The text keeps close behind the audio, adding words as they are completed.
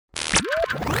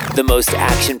The most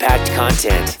action-packed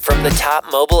content from the top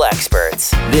mobile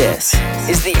experts. This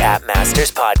is the App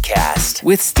Masters Podcast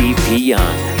with Steve P.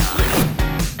 Young.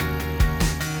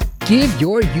 Give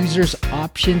your users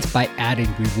options by adding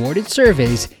rewarded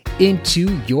surveys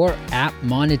into your app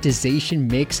monetization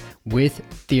mix with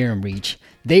TheoremReach.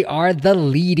 They are the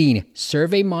leading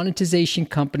survey monetization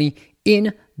company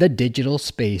in the digital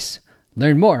space.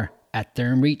 Learn more at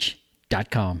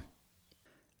theoremreach.com.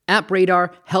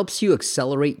 AppRadar helps you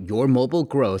accelerate your mobile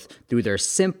growth through their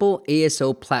simple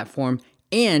ASO platform,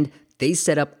 and they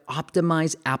set up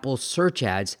optimized Apple search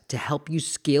ads to help you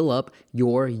scale up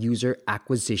your user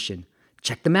acquisition.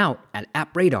 Check them out at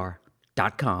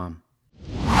appradar.com.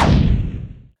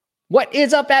 What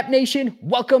is up, App Nation?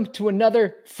 Welcome to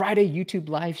another Friday YouTube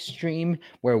live stream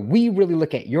where we really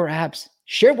look at your apps,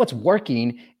 share what's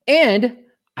working, and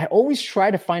I always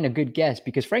try to find a good guest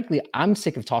because, frankly, I'm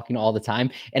sick of talking all the time.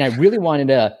 And I really wanted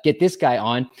to get this guy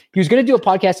on. He was going to do a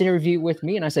podcast interview with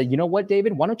me. And I said, you know what,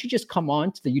 David, why don't you just come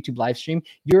on to the YouTube live stream?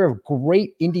 You're a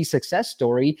great indie success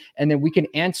story. And then we can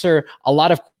answer a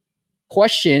lot of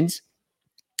questions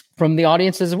from the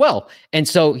audience as well. And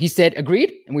so he said,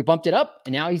 agreed. And we bumped it up.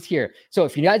 And now he's here. So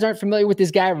if you guys aren't familiar with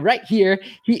this guy right here,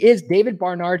 he is David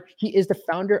Barnard. He is the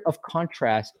founder of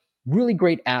Contrast. Really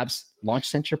great apps, Launch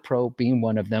Center Pro being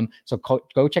one of them. So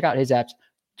go check out his apps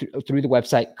through the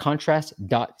website,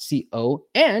 contrast.co.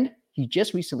 And he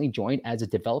just recently joined as a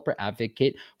developer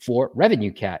advocate for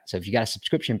RevenueCat. So if you got a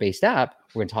subscription-based app,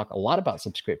 we're going to talk a lot about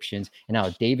subscriptions and how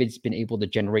David's been able to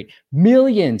generate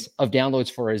millions of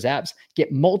downloads for his apps,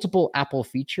 get multiple Apple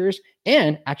features,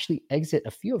 and actually exit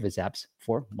a few of his apps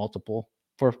for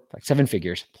like 7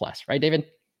 figures plus. Right, David?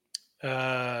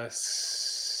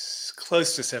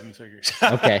 Close to 7 figures.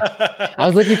 Okay. I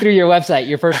was looking through your website,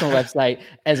 your personal website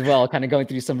as well, kind of going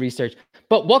through some research.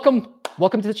 But welcome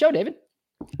to the show, David.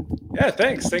 Yeah,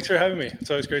 thanks. Thanks for having me. It's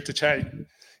always great to chat.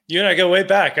 You and I go way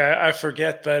back. I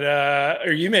forget, but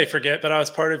or you may forget, but I was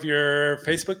part of your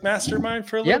Facebook mastermind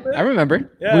for a little bit. Yeah, I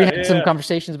remember. Yeah, we had some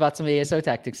conversations about some ASO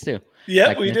tactics too.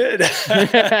 Yeah, we did.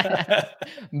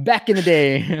 Back in the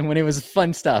day when it was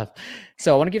fun stuff.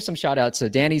 So I want to give some shout outs. So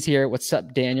Danny's here. What's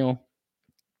up, Daniel?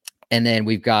 And then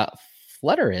we've got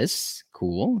Flutteris.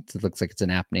 Cool. It looks like it's an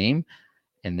app name.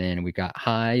 And then we've got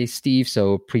hi, Steve.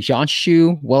 So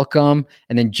Priyanshu, welcome.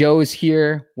 And then Joe's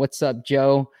here. What's up,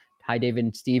 Joe? Hi, David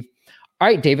and Steve. All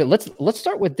right, David, let's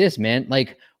start with this, man.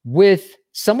 Like with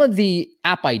some of the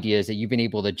app ideas that you've been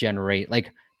able to generate,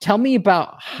 like tell me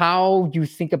about how you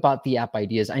think about the app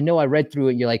ideas. I know I read through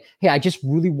it. And you're like, hey, I just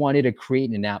really wanted to create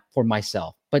an app for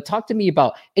myself. But talk to me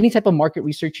about any type of market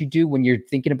research you do when you're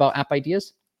thinking about app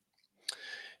ideas.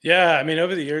 Yeah, I mean,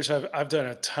 over the years, I've done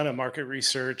a ton of market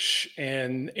research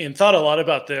and thought a lot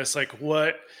about this, like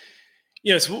what,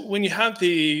 so when you have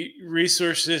the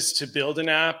resources to build an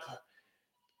app,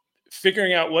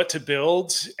 figuring out what to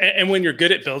build, and when you're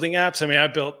good at building apps, I mean, I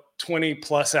built 20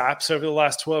 plus apps over the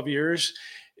last 12 years.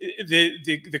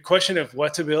 The question of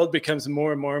what to build becomes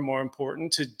more and more and more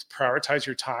important to prioritize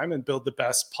your time and build the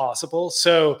best possible.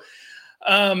 So,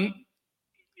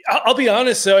 I'll be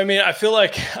honest though. I mean, I feel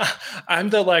like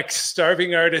I'm the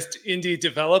starving artist indie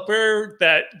developer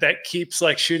that keeps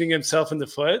shooting himself in the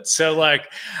foot. So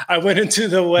I went into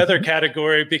the weather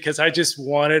category because I just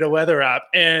wanted a weather app.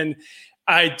 And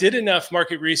I did enough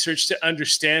market research to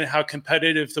understand how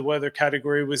competitive the weather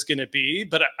category was going to be,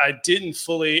 but I didn't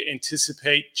fully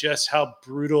anticipate just how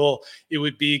brutal it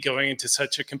would be going into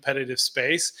such a competitive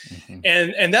space.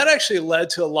 Mm-hmm. And that actually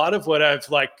led to a lot of what I've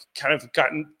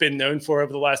been known for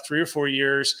over the last 3 or 4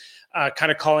 years,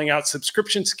 kind of calling out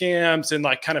subscription scams and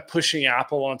kind of pushing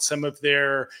Apple on some of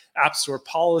their app store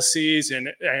policies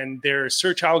and their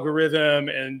search algorithm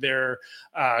and their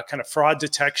kind of fraud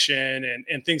detection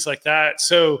and things like that.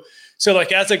 So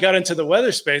as I got into the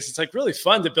weather space, it's really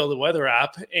fun to build a weather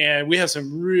app. And we have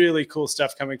some really cool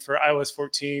stuff coming for iOS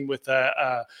 14 with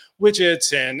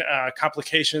widgets and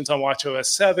complications on watchOS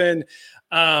 7.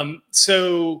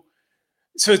 So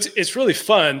it's really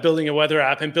fun building a weather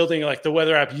app and building the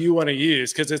weather app you want to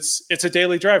use because it's a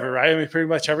daily driver, right? I mean, pretty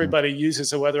much everybody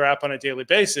uses a weather app on a daily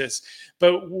basis.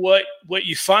 But what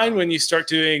you find when you start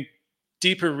doing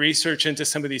deeper research into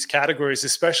some of these categories,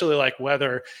 especially like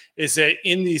weather, is that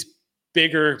in these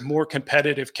bigger, more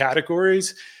competitive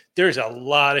categories, there's a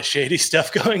lot of shady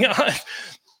stuff going on.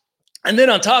 And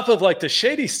then on top of the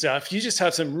shady stuff, you just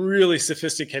have some really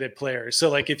sophisticated players.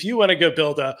 So if you want to go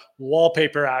build a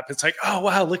wallpaper app, it's oh,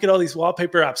 wow, look at all these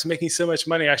wallpaper apps making so much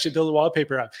money. I should build a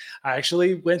wallpaper app. I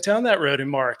actually went down that road in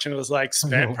March and it was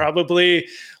spent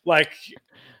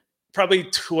probably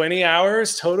 20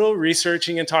 hours total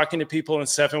researching and talking to people and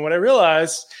stuff. And what I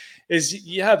realized is,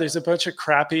 yeah, there's a bunch of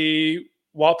crappy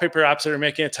wallpaper apps that are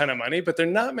making a ton of money, but they're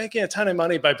not making a ton of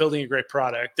money by building a great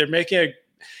product. They're making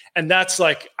and that's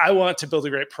like, I want to build a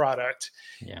great product.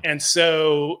 Yeah. And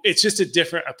so it's just a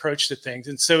different approach to things.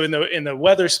 And so in the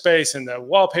weather space and the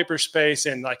wallpaper space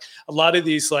and like a lot of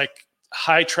these like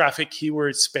high traffic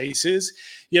keyword spaces,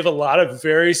 you have a lot of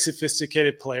very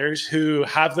sophisticated players who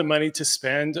have the money to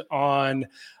spend on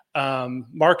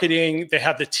marketing. They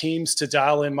have the teams to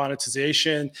dial in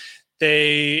monetization.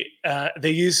 They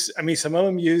use, I mean, some of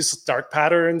them use dark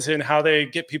patterns in how they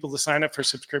get people to sign up for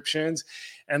subscriptions.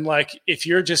 And like, if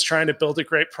you're just trying to build a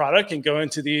great product and go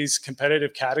into these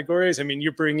competitive categories, I mean,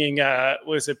 you're bringing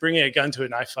bringing a gun to a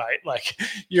knife fight. Like,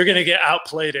 you're going to get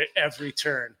outplayed at every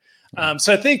turn.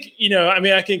 So I think, I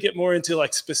mean, I can get more into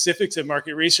like specifics of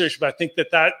market research, but I think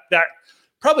that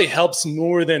probably helps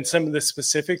more than some of the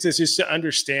specifics, is just to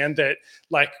understand that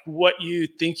like what you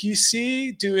think you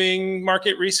see doing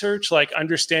market research, like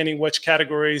understanding which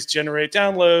categories generate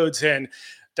downloads and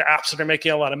the apps that are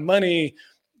making a lot of money.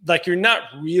 Like, you're not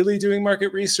really doing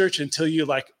market research until you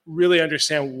like really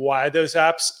understand why those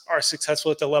apps are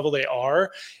successful at the level they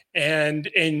are. And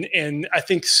I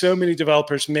think so many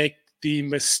developers make the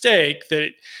mistake that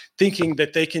thinking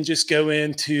that they can just go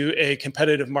into a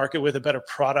competitive market with a better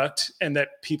product and that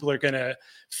people are going to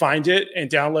find it and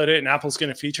download it and Apple's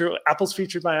going to feature. Apple's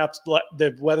featured my apps,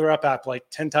 the Weather Up app, like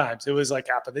 10 times. It was like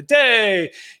app of the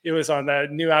day. It was on the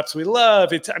new apps we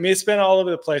love. It's been all over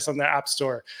the place on the App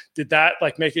Store. Did that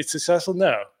like make it successful?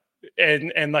 No.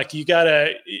 And like, you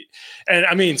gotta, and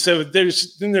I mean, so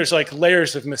there's like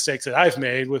layers of mistakes that I've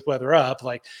made with Weather Up.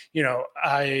 Like,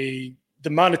 the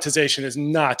monetization is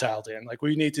not dialed in. Like,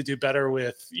 we need to do better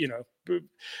with,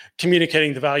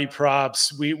 communicating the value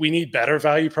props. We need better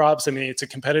value props. I mean, it's a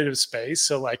competitive space.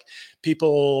 So like,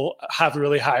 people have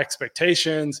really high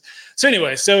expectations. So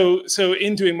anyway, so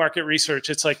in doing market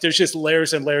research, it's like, there's just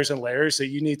layers and layers and layers that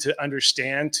you need to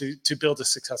understand to build a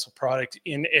successful product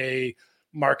in a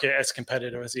market as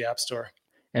competitive as the App Store.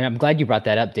 And I'm glad you brought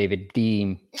that up, David.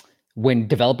 When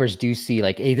developers do see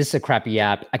like, hey, this is a crappy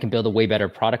app, I can build a way better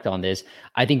product on this.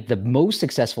 I think the most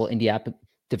successful indie app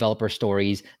developer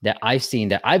stories that I've seen,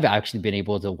 that I've actually been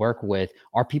able to work with,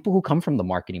 are people who come from the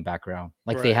marketing background.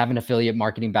 Like, right. They have an affiliate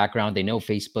marketing background. They know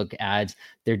Facebook ads.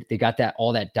 They got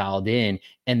all that dialed in,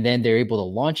 and then they're able to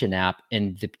launch an app,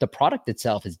 and the product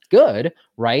itself is good,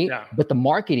 right? Yeah. But the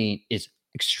marketing is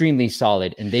extremely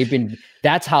solid, and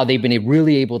that's how they've been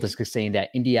really able to sustain that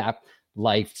indie app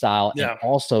lifestyle, and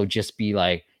also just be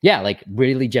like, like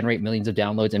really generate millions of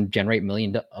downloads and generate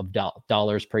millions of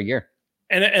dollars per year.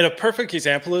 And a perfect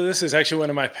example of this is actually one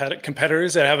of my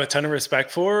competitors that I have a ton of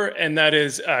respect for, and that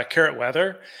is Carrot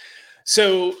Weather.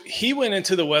 So he went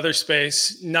into the weather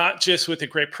space not just with a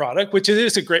great product, which it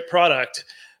is a great product,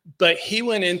 but he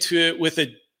went into it with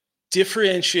a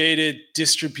differentiated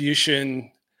distribution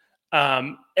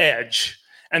edge.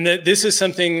 And this is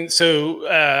something, so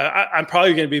I'm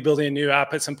probably going to be building a new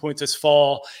app at some point this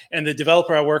fall. And the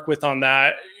developer I work with on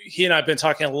that, he and I have been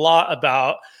talking a lot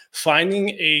about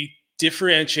finding a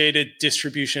differentiated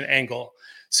distribution angle.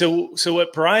 So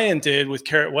what Brian did with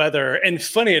Carrot Weather, and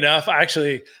funny enough, I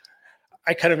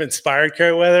kind of inspired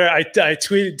Carrot Weather. I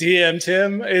DM'd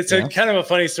him. It's a kind of a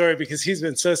funny story because he's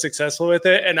been so successful with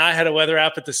it. And I had a weather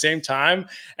app at the same time.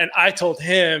 And I told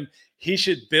him he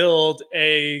should build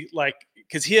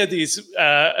because he had these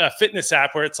a fitness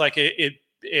app where it's like it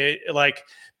like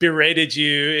berated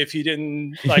you if you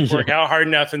didn't like work out hard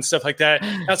enough and stuff like that.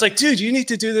 And I was like, dude, you need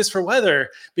to do this for weather,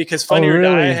 because Funny or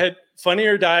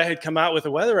Die had come out with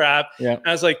a weather app. Yeah. And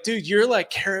I was like, dude, you're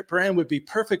like Carrot brand would be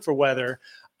perfect for weather.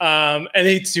 And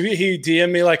he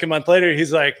DM'd me like a month later.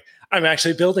 He's like, I'm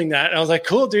actually building that. And I was like,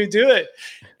 cool, dude, do it.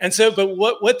 And so, but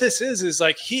what this is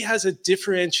like, he has a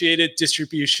differentiated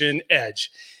distribution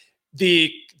edge.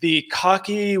 The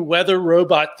cocky weather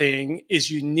robot thing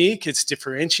is unique. It's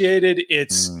differentiated.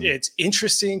 It's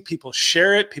interesting. People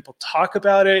share it. People talk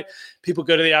about it. People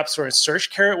go to the App Store and search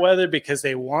Carrot Weather because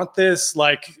they want this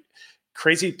like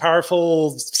crazy,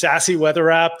 powerful, sassy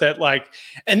weather app that like,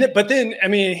 but then, I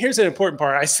mean, here's an important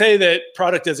part. I say that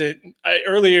product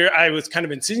earlier I was kind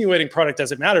of insinuating product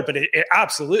doesn't matter, but it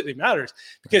absolutely matters,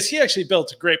 because he actually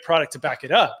built a great product to back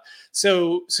it up.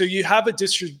 So you have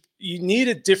you need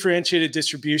a differentiated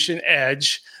distribution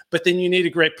edge, but then you need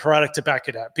a great product to back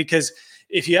it up. Because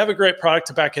if you have a great product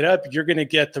to back it up, you're going to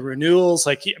get the renewals.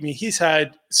 Like, he's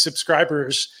had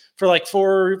subscribers for like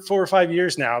four or 5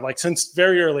 years now, like since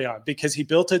very early on, because he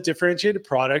built a differentiated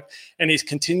product and he's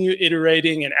continued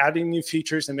iterating and adding new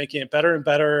features and making it better and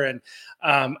better. And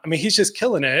he's just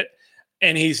killing it.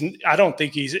 And I don't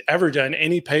think he's ever done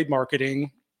any paid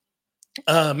marketing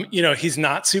He's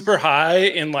not super high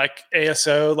in like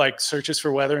ASO, like searches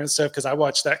for weather and stuff, because I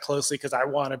watch that closely because I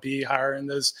want to be higher in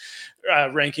those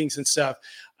rankings and stuff.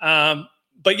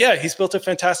 But yeah, he's built a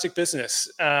fantastic business.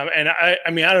 And I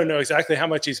mean, I don't know exactly how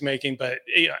much he's making, but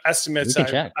estimates. You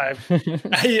can check.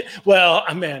 Now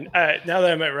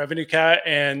that I'm at RevenueCat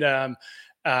and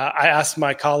I asked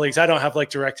my colleagues, I don't have like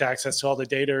direct access to all the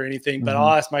data or anything, but I'll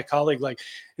ask my colleague, like,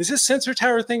 is this Sensor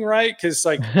Tower thing right? Because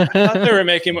like I thought they were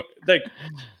making like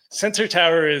Sensor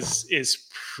Tower is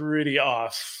pretty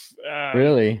off.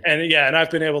 Really? And I've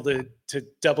been able to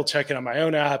double check it on my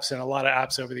own apps and a lot of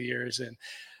apps over the years. And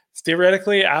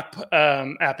theoretically, App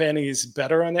Annie is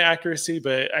better on the accuracy,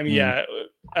 but I mean,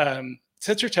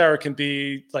 Sensor Tower can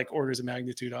be like orders of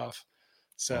magnitude off.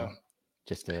 So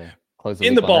just to close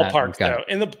in the ballpark, though.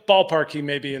 In the ballpark, he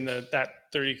may be in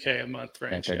that $30K a month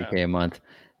range. $30K a month.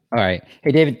 All right.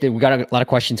 Hey, David, we got a lot of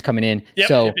questions coming in.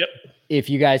 Yep. If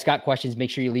you guys got questions, make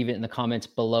sure you leave it in the comments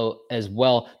below as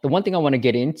well. The one thing I want to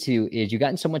get into is you've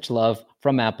gotten so much love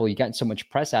from Apple. You've gotten so much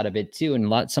press out of it too.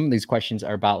 And some of these questions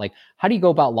are about like, how do you go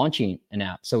about launching an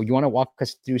app? So you want to walk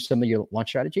us through some of your launch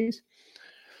strategies?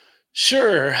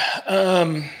 Sure.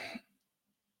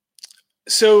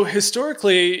 So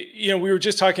historically, we were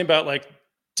just talking about like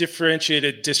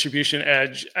differentiated distribution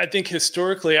edge. I think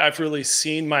historically, I've really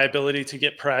seen my ability to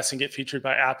get press and get featured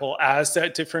by Apple as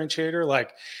that differentiator.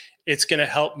 Like, it's going to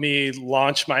help me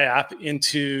launch my app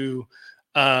into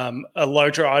a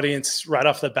larger audience right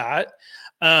off the bat.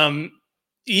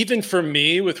 Even for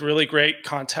me, with really great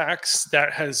contacts,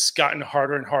 that has gotten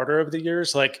harder and harder over the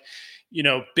years. Like,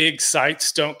 big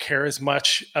sites don't care as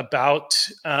much about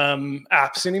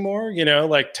apps anymore.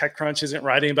 Like TechCrunch isn't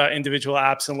writing about individual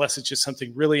apps unless it's just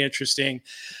something really interesting.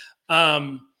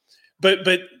 But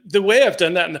the way I've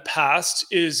done that in the past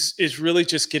is really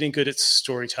just getting good at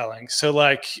storytelling. So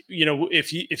like,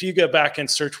 if you go back and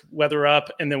search Weather Up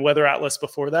and then Weather Atlas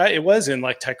before that, it was in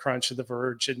like TechCrunch or The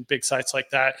Verge and big sites like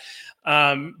that,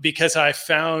 because I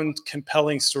found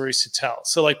compelling stories to tell.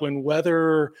 So like when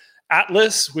Weather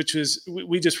Atlas, which was,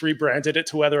 we just rebranded it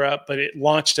to Weather Up, but it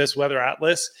launched as Weather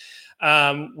Atlas.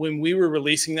 When we were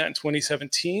releasing that in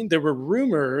 2017, there were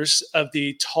rumors of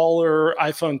the taller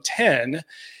iPhone 10.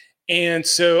 And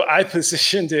so I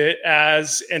positioned it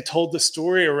and told the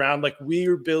story around like, we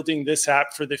are building this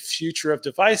app for the future of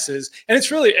devices. And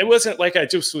it wasn't like I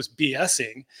just was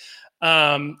BSing.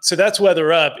 So that's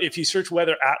Weather Up. If you search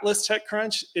Weather Atlas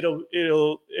TechCrunch,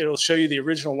 it'll show you the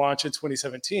original launch in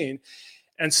 2017.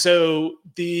 And so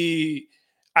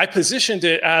I positioned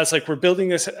it as like, we're building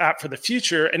this app for the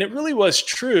future. And it really was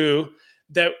true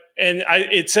that,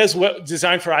 it says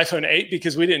designed for iPhone 8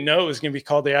 because we didn't know it was going to be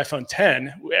called the iPhone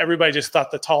 10. Everybody just thought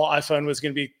the tall iPhone was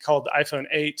going to be called the iPhone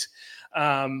 8.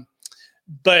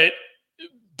 But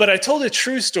I told a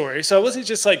true story. So I wasn't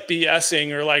just like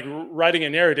BSing or like writing a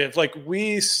narrative. Like,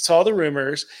 we saw the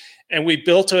rumors and we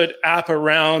built an app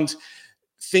around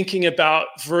thinking about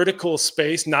vertical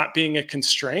space not being a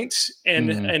constraint,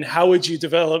 and how would you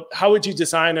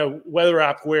design a weather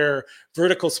app where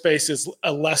vertical space is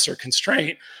a lesser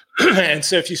constraint? And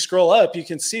so if you scroll up, you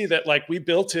can see that like we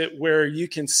built it where you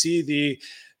can see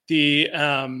the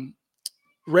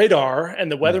radar and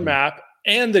the weather map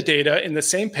and the data in the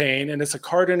same pane, and it's a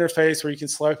card interface where you can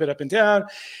swipe it up and down.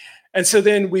 And so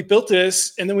then we built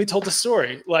this, and then we told the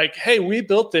story like, hey, we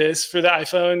built this for the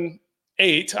iPhone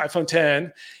 8, iPhone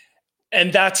 10.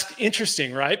 And that's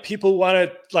interesting, right? People want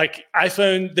to like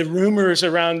the rumors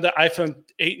around the iPhone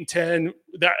 8 and 10,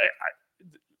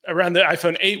 around the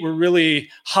iPhone 8 were really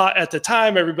hot at the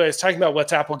time. Everybody's talking about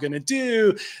what's Apple going to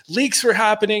do. Leaks were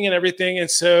happening and everything. And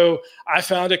so I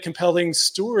found a compelling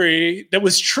story that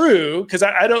was true, because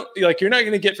I don't like, you're not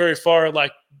going to get very far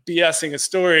like BSing a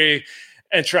story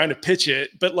and trying to pitch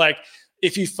it. But like,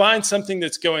 if you find something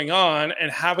that's going on and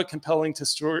have a compelling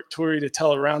story to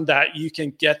tell around that, you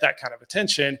can get that kind of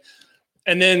attention.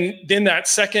 And then that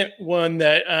second one,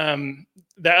 that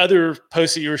other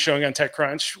post that you were showing on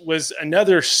TechCrunch was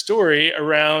another story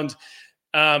around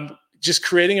just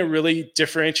creating a really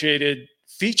differentiated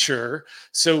feature.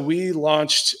 So we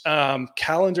launched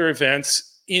calendar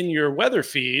events in your weather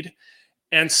feed.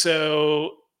 And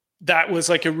so that was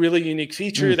like a really unique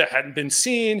feature that hadn't been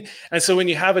seen. And so when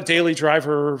you have a daily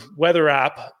driver weather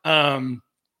app,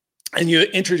 and you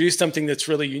introduce something that's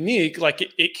really unique, like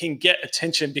it can get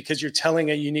attention because you're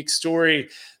telling a unique story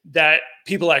that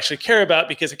people actually care about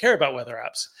because they care about weather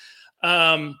apps.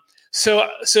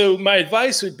 So my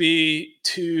advice would be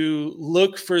to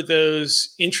look for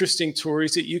those interesting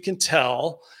stories that you can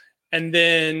tell, and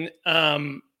then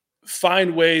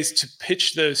find ways to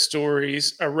pitch those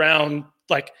stories around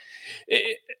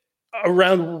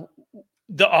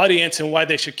the audience and why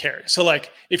they should care. So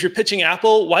like if you're pitching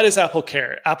Apple, why does Apple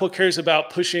care? Apple cares about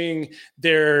pushing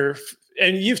their,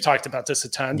 and you've talked about this a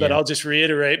ton, but I'll just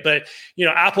reiterate, but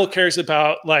Apple cares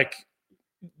about like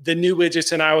the new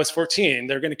widgets in iOS 14.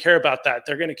 They're going to care about that.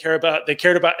 They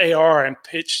cared about AR and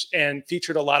pitched and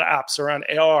featured a lot of apps around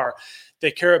AR.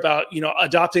 They care about,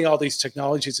 adopting all these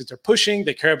technologies that they're pushing.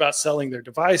 They care about selling their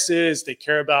devices. They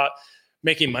care about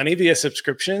making money via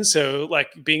subscription. So like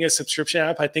being a subscription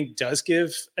app, I think does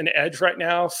give an edge right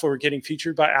now for getting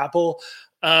featured by Apple.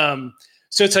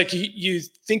 So it's like you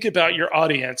think about your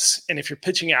audience, and if you're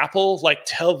pitching Apple, like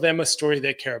tell them a story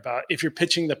they care about. If you're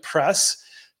pitching the press,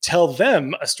 tell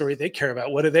them a story they care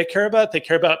about. What do they care about? They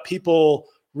care about people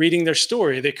reading their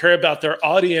story. They care about their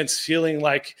audience feeling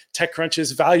like TechCrunch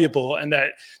is valuable and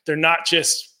that they're not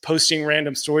just posting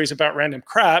random stories about random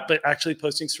crap, but actually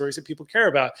posting stories that people care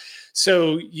about.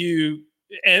 So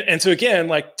so again,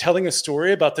 like telling a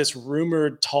story about this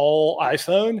rumored tall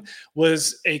iPhone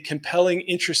was a compelling,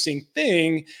 interesting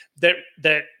thing that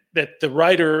the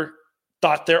writer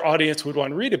thought their audience would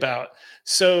want to read about.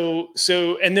 So,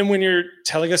 and then when you're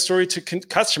telling a story to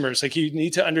customers, like you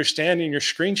need to understand in your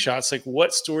screenshots, like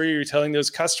what story you're telling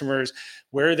those customers,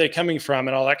 where are they coming from,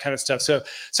 and all that kind of stuff. So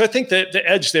I think that the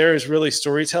edge there is really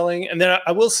storytelling. And then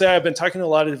I will say, I've been talking to a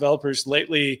lot of developers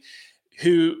lately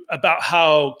about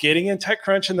how getting in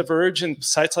TechCrunch and The Verge and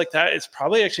sites like that is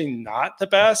probably actually not the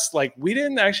best. Like we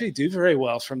didn't actually do very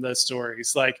well from those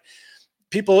stories. Like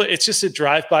people, it's just a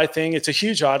drive-by thing. It's a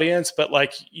huge audience, but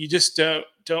like you just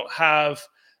don't have,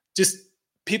 just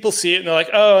people see it and they're like,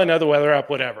 oh, another weather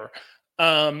app, whatever.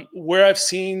 Where I've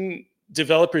seen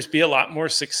developers be a lot more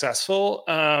successful,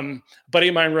 a buddy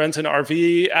of mine runs an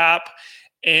RV app,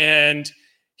 and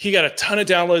he got a ton of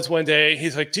downloads one day.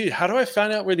 He's like, dude, how do I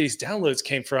find out where these downloads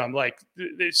came from? Like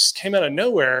they just came out of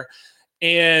nowhere.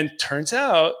 And turns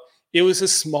out it was a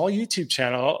small YouTube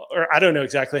channel, or I don't know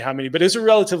exactly how many, but it was a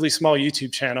relatively small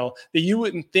YouTube channel that you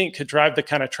wouldn't think could drive the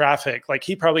kind of traffic. Like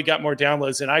he probably got more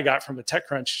downloads than I got from a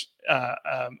TechCrunch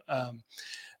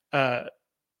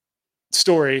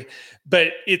story,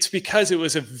 but it's because it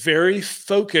was a very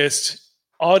focused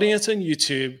audience on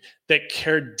YouTube that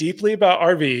cared deeply about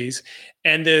RVs.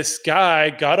 And this guy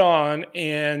got on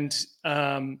and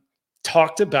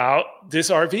talked about this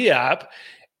RV app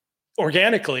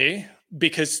organically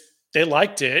because they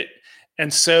liked it.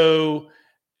 And so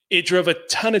it drove a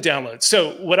ton of downloads.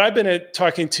 So what I've been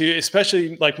talking to,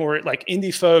 especially like more like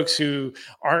indie folks who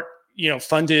aren't,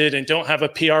 funded and don't have a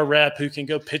PR rep who can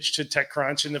go pitch to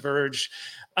TechCrunch and The Verge,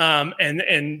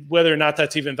 and whether or not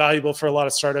that's even valuable for a lot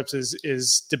of startups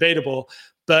is debatable.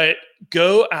 But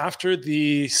go after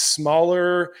the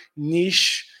smaller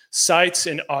niche sites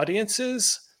and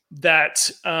audiences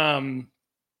that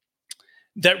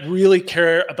really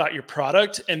care about your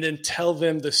product, and then tell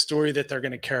them the story that they're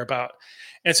going to care about.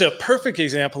 And so a perfect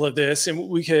example of this, and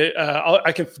we could,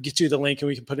 I can get you the link and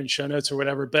we can put it in show notes or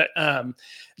whatever, but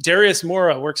Darius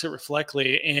Mora works at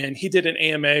Reflectly, and he did an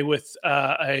AMA with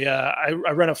I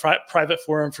run a private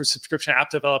forum for subscription app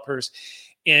developers,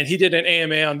 and he did an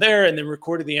AMA on there and then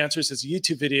recorded the answers as a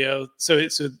YouTube video. So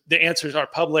the answers are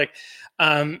public.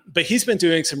 But he's been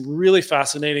doing some really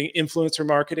fascinating influencer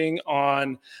marketing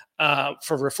on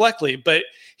for Reflectly, but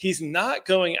he's not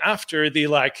going after the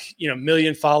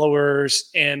million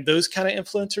followers and those kind of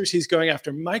influencers. He's going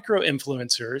after micro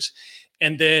influencers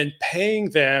and then paying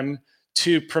them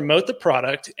to promote the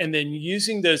product and then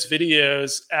using those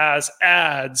videos as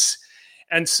ads.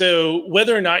 And so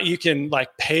whether or not you can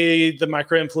pay the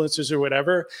micro influencers or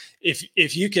whatever,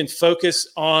 if you can focus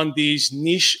on these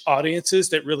niche audiences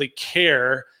that really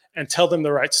care and tell them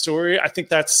the right story, I think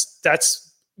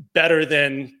that's better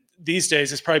than these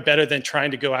days. It's probably better than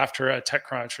trying to go after a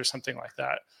TechCrunch or something like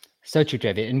that. So true,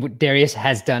 Trevi. And Darius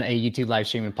has done a YouTube live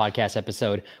stream and podcast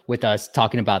episode with us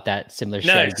talking about that similar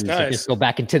strategy. Nice. So just go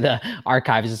back into the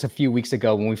archives just a few weeks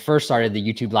ago when we first started the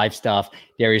YouTube live stuff.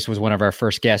 Darius was one of our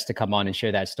first guests to come on and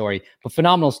share that story. But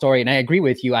phenomenal story. And I agree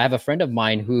with you. I have a friend of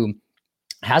mine who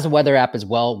has a weather app as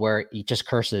well, where he just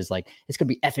curses like, it's going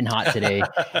to be effing hot today.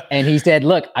 And he said,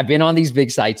 look, I've been on these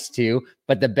big sites too,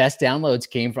 but the best downloads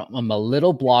came from a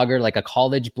little blogger, like a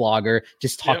college blogger,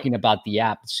 just talking about the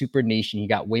app, super niche, and he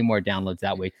got way more downloads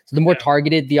that way. So the more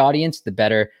targeted the audience, the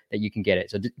better that you can get it.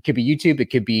 So it could be YouTube,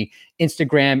 it could be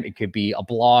Instagram, it could be a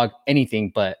blog,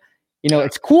 anything. But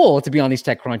it's cool to be on these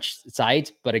TechCrunch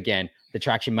sites, but again, the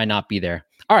traction might not be there.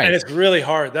 All right. And it's really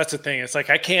hard. That's the thing. It's like,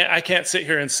 I can't sit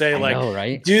here and say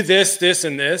do this,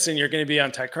 and this, and you're going to be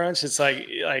on TechCrunch. It's like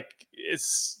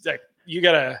you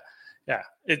gotta, Yeah,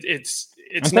 it's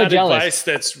I'm so not jealous. advice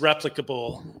that's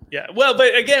replicable. Yeah. Well,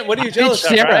 but again, what are you jealous of,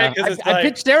 Sarah. right? Because I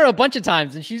pitched Sarah a bunch of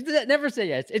times and she's never said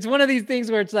yes. It's one of these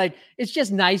things where it's like, it's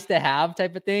just nice to have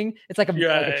type of thing. It's like a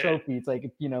trophy. It's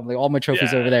like, like all my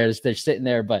trophies over there, they're sitting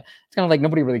there, but it's kind of like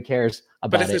nobody really cares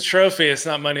about it. But it's a trophy. It's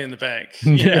not money in the bank,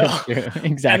 you know?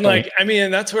 Exactly.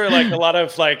 And that's where like a lot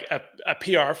of like a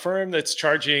PR firm that's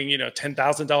charging,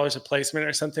 $10,000 a placement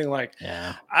or something like,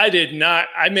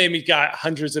 I maybe got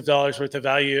hundreds of dollars worth of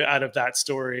value out of that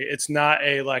story. It's not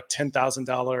a like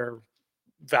 $10,000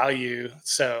 value.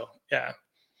 So yeah.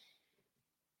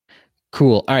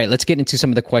 Cool. All right, let's get into some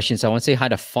of the questions. I want to say hi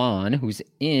to Fawn, who's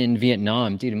in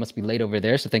Vietnam. Dude, it must be late over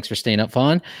there. So thanks for staying up,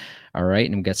 Fawn. All right,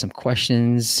 and we got some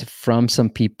questions from some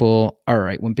people. All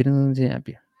right, all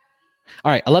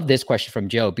right, I love this question from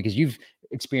Joe because you've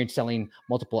experienced selling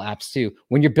multiple apps too.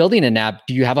 When you're building an app,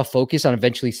 do you have a focus on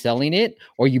eventually selling it,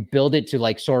 or you build it to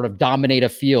like sort of dominate a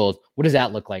field? What does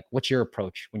that look like? What's your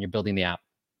approach when you're building the app?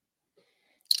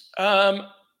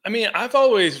 I've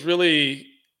always really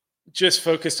just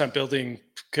focused on building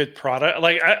good product.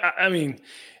 Like,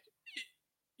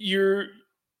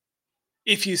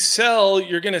 if you sell,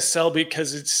 you're going to sell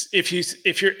because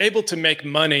if you're able to make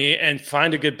money and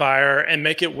find a good buyer and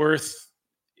make it worth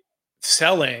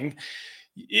selling,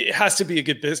 it has to be a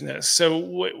good business. So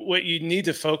what you need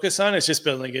to focus on is just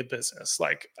building a good business.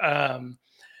 Like,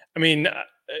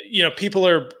 people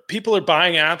are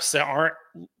buying apps that aren't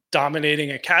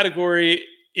dominating a category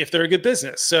if they're a good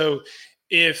business. So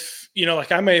if,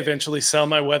 I may eventually sell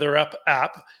my Weather Up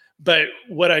app, but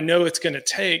what I know it's going to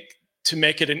take to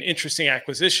make it an interesting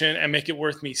acquisition and make it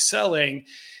worth me selling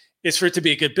is for it to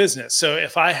be a good business. So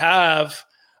if I have,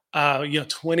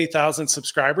 20,000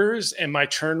 subscribers and my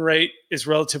churn rate is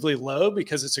relatively low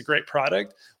because it's a great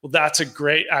product, well, that's a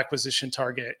great acquisition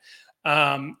target.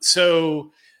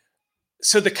 So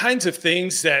the kinds of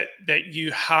things that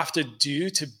you have to do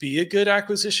to be a good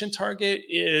acquisition target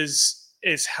is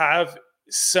have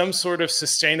some sort of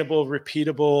sustainable,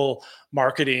 repeatable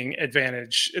marketing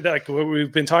advantage. Like what we've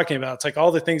been talking about, it's like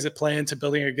all the things that play into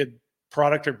building a good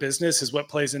product or business is what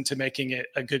plays into making it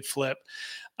a good flip.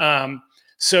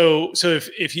 So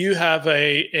if you have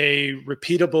a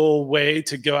repeatable way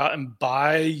to go out and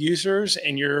buy users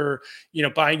and you're,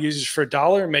 buying users for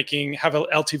 $1, have an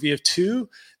LTV of 2,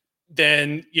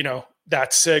 then,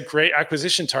 that's a great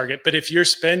acquisition target. But if you're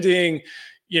spending,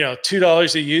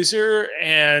 $2 a user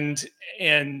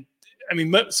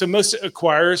so most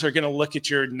acquirers are going to look at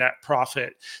your net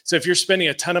profit. So if you're spending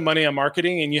a ton of money on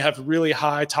marketing and you have really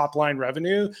high top line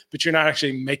revenue, but you're not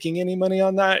actually making any money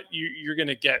on that, you're going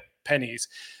to get pennies.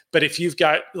 But if you've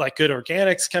got like good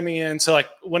organics coming in, so like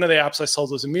one of the apps I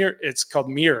sold was it's called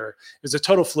Mirror. It was a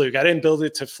total fluke. I didn't build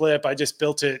it to flip. I just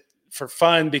built it for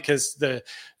fun because the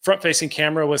front facing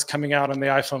camera was coming out on the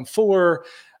iPhone 4.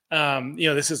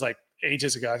 This is like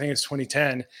ages ago. I think it's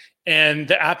 2010. And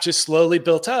the app just slowly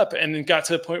built up and then got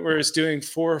to the point where it was doing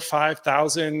 4,000 or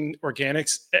 5,000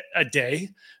 organics a day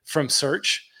from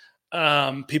search.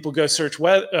 People go search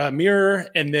Mirror,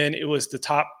 and then it was the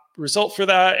top result for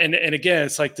that. And again,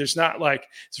 it's like there's not like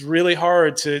it's really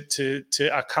hard to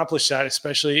accomplish that,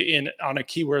 especially on a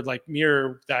keyword like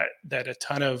Mirror that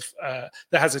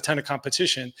has a ton of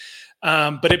competition.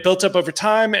 But it built up over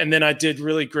time, and then I did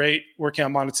really great working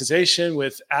on monetization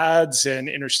with ads and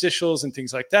interstitials and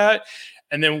things like that.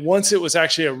 And then once it was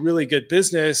actually a really good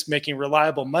business, making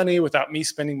reliable money without me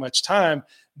spending much time,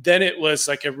 then it was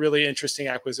like a really interesting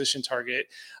acquisition target.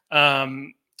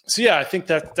 So yeah, I think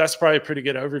that's probably a pretty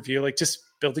good overview. Like just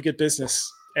build a good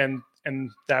business, and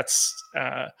that's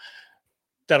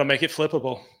that'll make it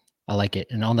flippable. I like it.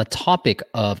 And on the topic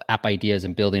of app ideas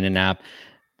and building an app,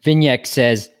 Vinyek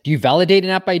says, do you validate an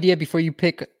app idea before you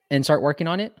pick and start working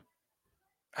on it?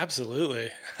 Absolutely.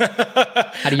 How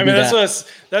do you do that?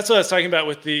 That's what I was talking about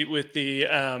with the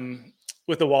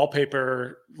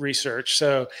wallpaper research.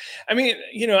 So,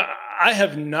 I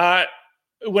have not,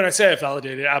 when I say I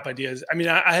validated app ideas,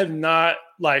 I have not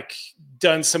like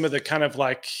done some of the kind of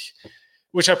like,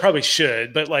 which I probably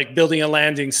should, but like building a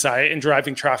landing site and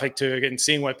driving traffic to it and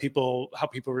seeing how people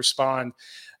respond.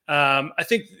 I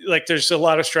think like there's a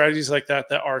lot of strategies like that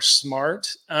are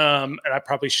smart, and I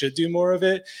probably should do more of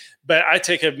it. But I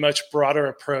take a much broader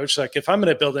approach. Like if I'm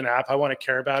going to build an app, I want to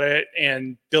care about it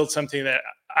and build something that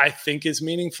I think is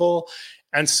meaningful.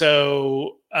 And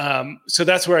so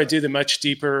that's where I do the much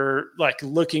deeper, like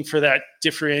looking for that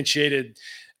differentiated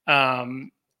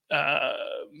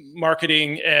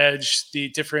marketing edge, the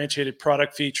differentiated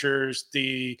product features,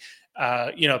 the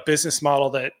business model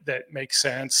that makes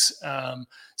sense.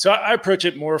 So I approach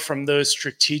it more from those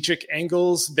strategic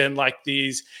angles than like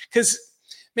these, because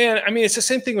Man, I mean, it's the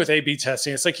same thing with A/B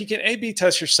testing. It's like you can A/B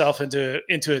test yourself into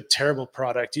a terrible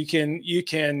product. You can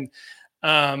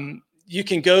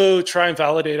go try and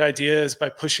validate ideas by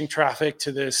pushing traffic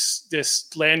to this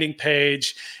landing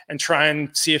page and try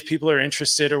and see if people are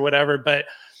interested or whatever. But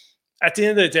at the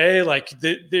end of the day, like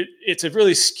it's a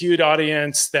really skewed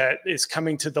audience that is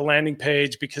coming to the landing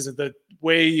page because of the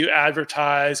way you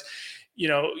advertise.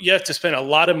 You have to spend a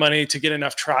lot of money to get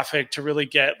enough traffic to really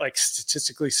get like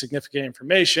statistically significant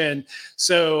information.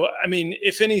 So, I mean,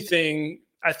 if anything,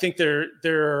 I think there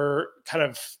are kind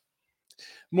of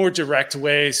more direct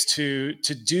ways to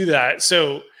do that.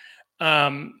 So,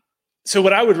 so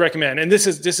what I would recommend, and this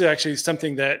is actually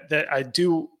something that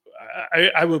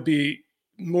I will be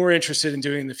more interested in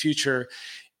doing in the future,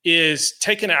 is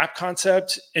take an app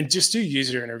concept and just do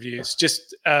user interviews.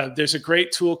 Just there's a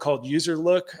great tool called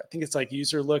UserLook. I think it's like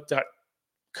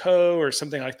userlook.co or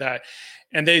something like that.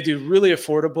 And they do really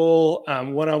affordable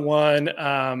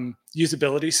one-on-one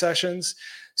usability sessions.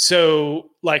 So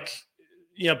like,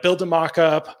 build a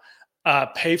mock-up,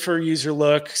 pay for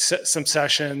UserLook, some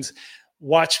sessions,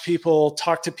 watch people,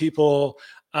 talk to people.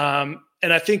 And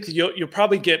I think you'll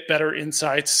probably get better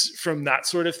insights from that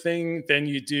sort of thing than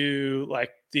you do like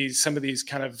some of these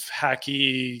kind of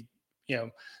hacky,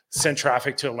 send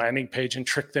traffic to a landing page and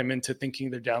trick them into thinking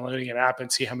they're downloading an app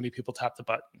and see how many people tap the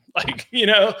button. Like,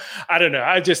 I don't know.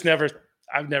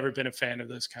 I've never been a fan of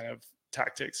those kind of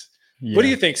tactics. Yeah. What do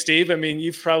you think, Steve? I mean,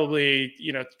 you've probably,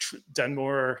 done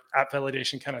more app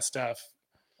validation kind of stuff.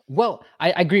 Well,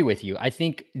 I agree with you. I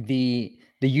think the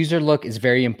UserLook is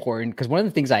very important because one of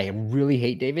the things I really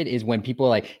hate, David, is when people are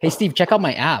like, hey, Steve, check out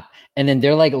my app. And then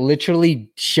they're like literally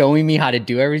showing me how to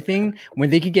do everything when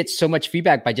they could get so much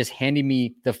feedback by just handing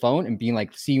me the phone and being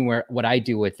like, seeing what I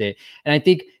do with it. And I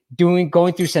think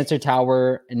going through Sensor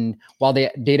Tower, and while the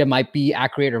data might be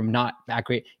accurate or not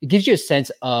accurate, it gives you a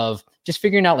sense of just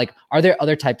figuring out like, are there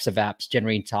other types of apps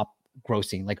generating top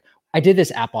grossing? Like I did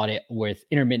this app audit with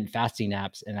intermittent fasting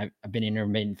apps, and I've been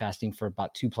intermittent fasting for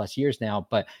about 2+ years now.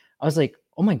 But I was like,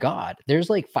 oh my God, there's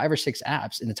like 5 or 6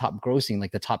 apps in the top grossing,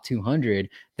 like the top 200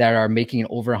 that are making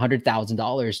over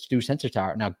 $100,000 to do Sensor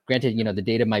Tower. Now, granted, the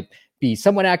data might be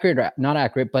somewhat accurate or not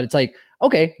accurate, but it's like,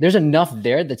 okay, there's enough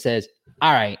there that says,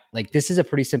 all right, like this is a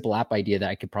pretty simple app idea that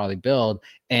I could probably build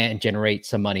and generate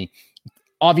some money.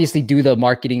 Obviously, do the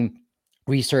marketing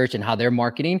research and how they're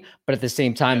marketing, but at the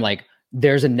same time, like,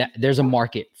 there's a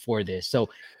market for this. So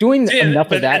doing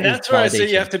enough of that, and that's where I say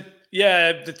you have to,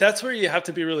 but that's where you have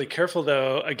to be really careful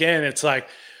though. Again, it's like,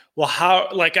 well, how,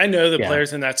 like, I know the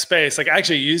players in that space, like I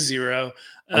actually use Xero.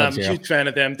 Huge fan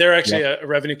of them. They're actually a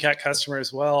RevenueCat customer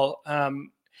as well.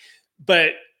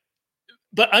 But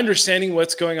understanding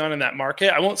what's going on in that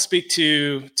market, I won't speak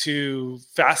to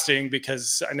fasting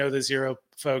because I know the Xero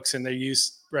folks and they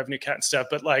use RevenueCat and stuff,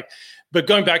 but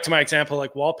going back to my example,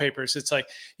 like wallpapers, it's like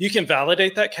you can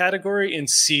validate that category and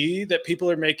see that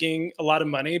people are making a lot of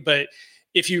money. But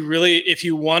if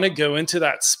you want to go into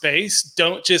that space,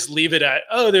 don't just leave it at,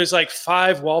 oh, there's like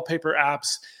 5 wallpaper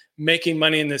apps making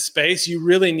money in this space. You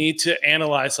really need to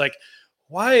analyze, like,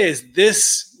 why is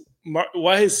this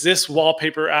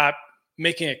wallpaper app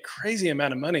making a crazy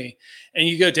amount of money? And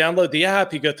you go download the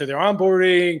app, you go through their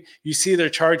onboarding, you see they're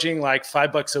charging like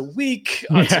 $5 a week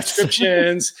on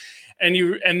subscriptions. And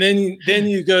then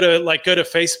you go to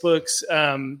Facebook's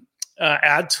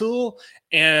ad tool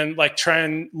and like try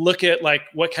and look at like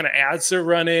what kind of ads they're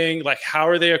running, like how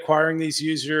are they acquiring these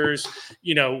users,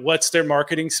 what's their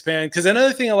marketing spend? Because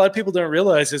another thing a lot of people don't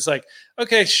realize is like,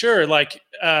 okay, sure, like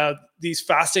these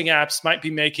fasting apps might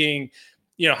be making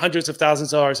hundreds of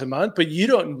thousands of dollars a month, but you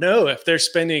don't know if they're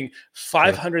spending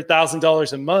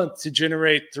 $500,000 a month to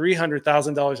generate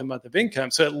 $300,000 a month of income.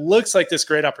 So it looks like this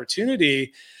great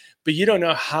opportunity, but you don't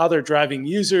know how they're driving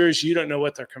users. You don't know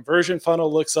what their conversion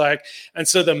funnel looks like. And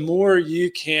so the more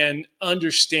you can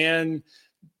understand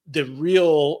the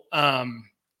real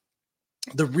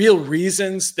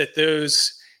reasons that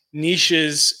those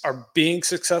niches are being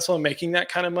successful and making that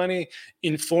kind of money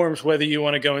informs whether you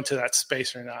want to go into that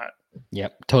space or not.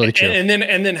 Yep, totally true. And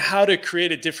then how to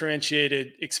create a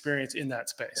differentiated experience in that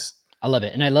space. I love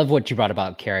it. And I love what you brought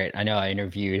about Carrot. I know I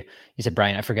interviewed, you said,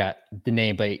 Brian, I forgot the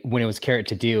name, but when it was Carrot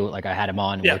to Do, like I had him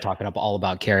on and we were talking all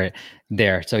about Carrot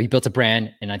there. So he built a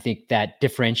brand. And I think that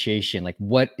differentiation, like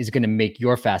what is going to make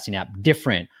your fasting app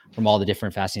different from all the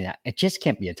different fasting apps? It just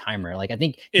can't be a timer. Like I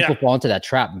think people fall into that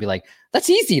trap and be like, that's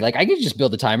easy. Like I can just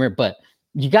build a timer, but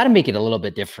you got to make it a little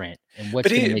bit different. And but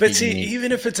see,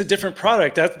 even if it's a different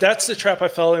product, that's the trap I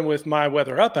fell in with my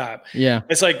Weather Up app. Yeah,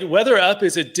 it's like Weather Up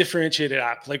is a differentiated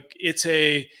app. Like it's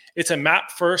a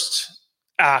map first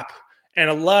app, and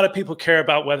a lot of people care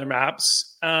about weather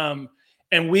maps.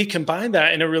 And we combine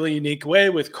that in a really unique way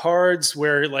with cards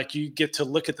where like you get to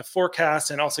look at the forecast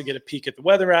and also get a peek at the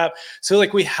weather app. So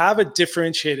like we have a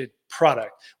differentiated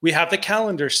product. We have the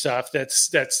calendar stuff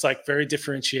that's like very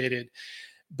differentiated.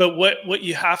 But what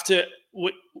you have to,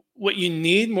 what you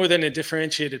need more than a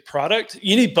differentiated product,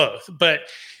 you need both, but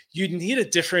you need a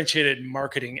differentiated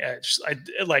marketing edge.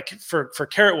 Like for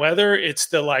Carrot Weather, it's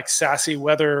the like sassy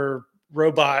weather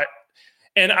robot.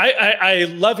 And I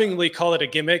lovingly call it a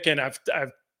gimmick. And I've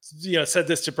said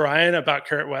this to Brian about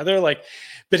Carrot Weather,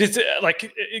 but it's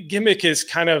like gimmick is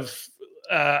kind of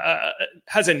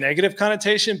has a negative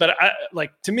connotation, but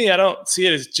to me, I don't see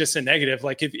it as just a negative.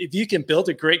 Like if you can build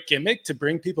a great gimmick to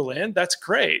bring people in, that's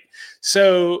great.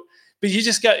 So, but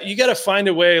you got to find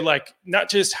a way, like not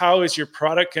just how is your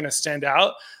product going to stand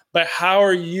out, but how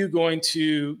are you going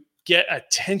to get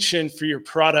attention for your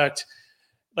product?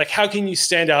 Like how can you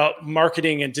stand out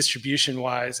marketing and distribution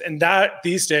wise? And that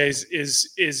these days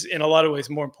is in a lot of ways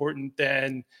more important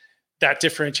than that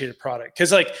differentiated product.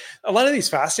 Cause like a lot of these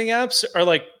fasting apps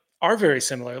are very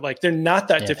similar. Like they're not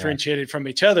that differentiated from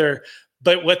each other,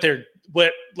 but what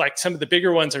like some of the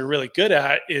bigger ones are really good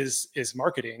at is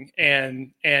marketing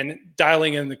and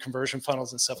dialing in the conversion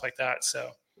funnels and stuff like that.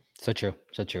 So true.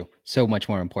 So much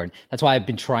more important. That's why I've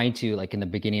been trying to, like in the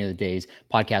beginning of the days,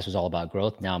 podcast was all about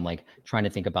growth. Now I'm like trying to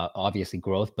think about obviously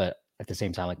growth, but at the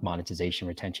same time, like monetization,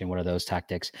 retention, what are those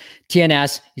tactics?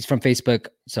 TNS, he's from Facebook.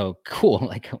 So cool.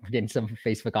 Like we're getting some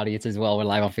Facebook audience as well. We're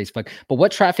live on Facebook, but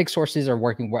what traffic sources are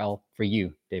working well for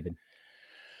you, David?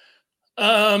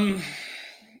 I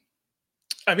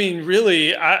mean,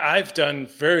 really, I've done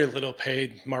very little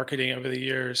paid marketing over the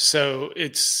years. So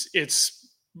it's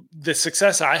the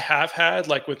success I have had,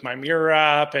 like with my Mirror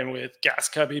app and with Gas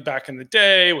Cubby back in the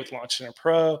day, with Launch Center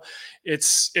Pro,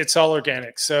 it's all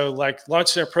organic. So like Launch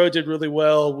Center Pro did really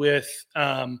well with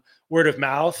word of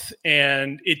mouth,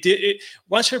 and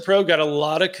Launch Center Pro got a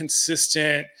lot of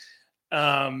consistent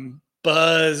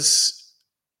buzz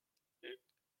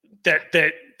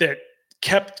that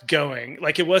kept going.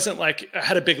 Like it wasn't like I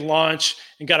had a big launch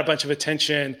and got a bunch of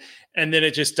attention and then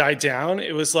it just died down.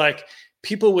 It was like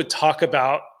people would talk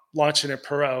about Launch Center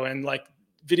Pro and like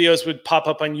videos would pop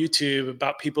up on YouTube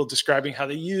about people describing how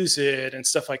they use it and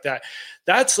stuff like that.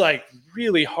 That's like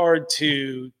really hard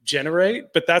to generate,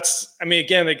 but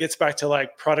again, it gets back to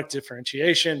like product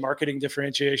differentiation, marketing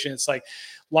differentiation. It's like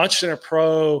Launch Center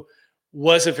Pro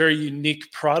was a very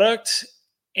unique product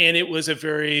and it was a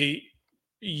very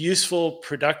useful,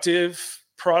 productive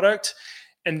product.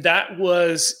 And that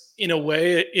was, in a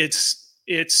way, its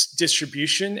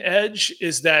distribution edge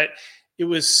is that it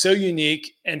was so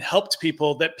unique and helped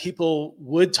people that people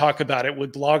would talk about it,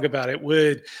 would blog about it,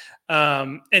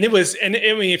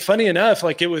 funny enough,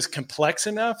 like it was complex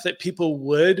enough that people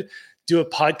would do a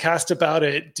podcast about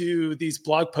it, do these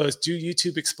blog posts, do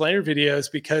YouTube explainer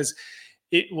videos because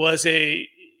it wasn't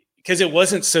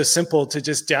so simple to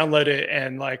just download it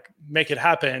and like make it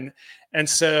happen. And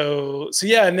so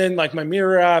yeah. And then like my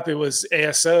Mirror app, it was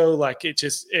ASO, like I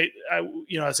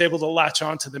was able to latch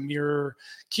on to the Mirror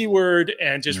keyword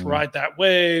and just ride that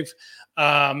wave.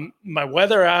 My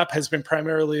weather app has been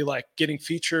primarily like getting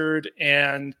featured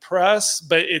and press,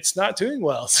 but it's not doing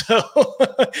well. So,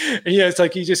 it's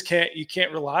like, you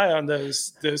can't rely on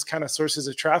those kind of sources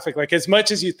of traffic. Like as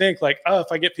much as you think like, oh,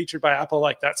 if I get featured by Apple,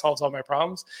 like that solves all my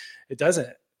problems. It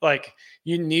doesn't. Like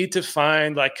you need to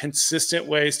find like consistent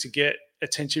ways to get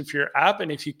attention for your app.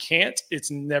 And if you can't, it's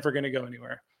never going to go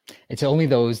anywhere. It's only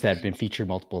those that have been featured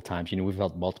multiple times. We've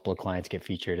helped multiple clients get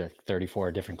featured at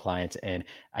 34 different clients. And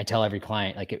I tell every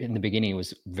client, like in the beginning, it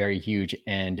was very huge.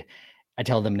 And I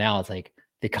tell them now, it's like,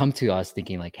 they come to us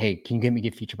thinking like, hey, can you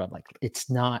get featured? But like, it's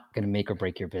not going to make or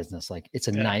break your business. Like it's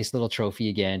a nice little trophy.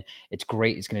 Again, it's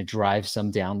great. It's going to drive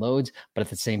some downloads, but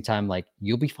at the same time, like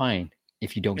you'll be fine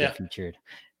if you don't get featured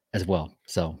as well.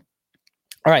 So,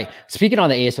 all right. Speaking on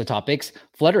the ASO topics,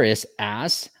 Flutterist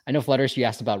asks, I know Flutterist, you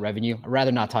asked about revenue. I'd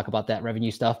rather not talk about that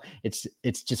revenue stuff. It's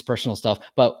just personal stuff,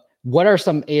 but what are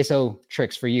some ASO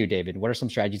tricks for you, David? What are some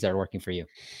strategies that are working for you?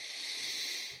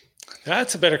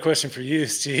 That's a better question for you,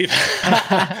 Steve.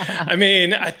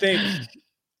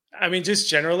 Just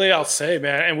generally I'll say,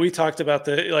 man, and we talked about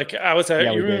I was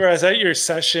at your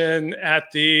session at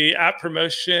the app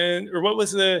promotion, or what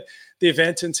was the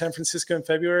event in San Francisco in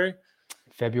February?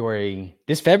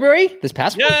 This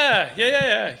past one?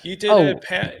 Yeah. You did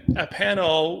a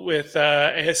panel with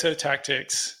ASO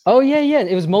Tactics. Oh yeah.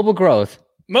 It was Mobile Growth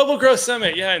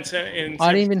Summit. Yeah. In San Francisco.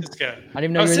 I didn't even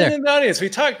know you were there. In the audience. We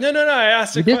talked. No. I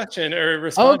asked a question or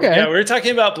responded. Okay. Yeah. We were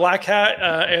talking about Black Hat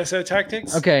ASO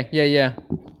Tactics. Okay. Yeah.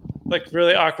 like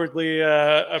really awkwardly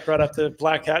I brought up the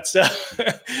black hat stuff.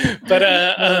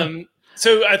 But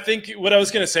so I think what I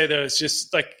was going to say though is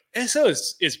just like ASO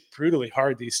is brutally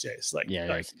hard these days. Like,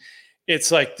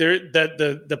 it's like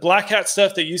the black hat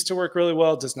stuff that used to work really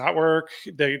well does not work.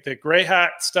 The gray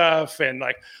hat stuff and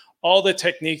like all the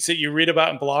techniques that you read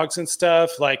about in blogs and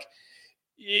stuff, like,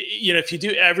 you know, if you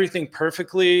do everything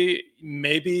perfectly,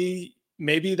 maybe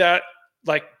that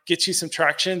like gets you some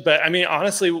traction. But I mean,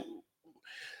 honestly,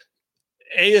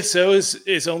 ASO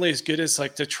is only as good as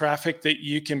like the traffic that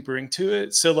you can bring to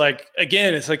it. So like,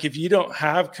 again, it's like if you don't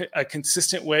have a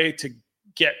consistent way to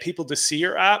get people to see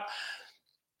your app,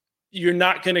 you're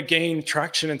not going to gain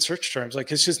traction in search terms.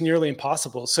 Like it's just nearly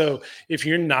impossible. So if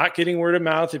you're not getting word of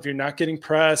mouth, if you're not getting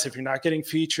press, if you're not getting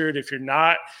featured, if you're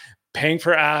not paying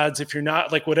for ads, if you're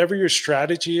not like whatever your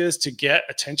strategy is to get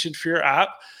attention for your app,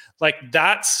 like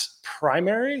that's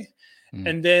primary.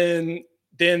 And then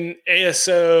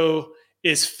ASO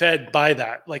is fed by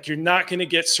that. Like you're not going to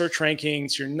get search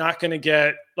rankings. You're not going to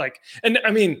get like, and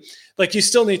I mean, like you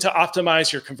still need to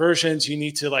optimize your conversions. You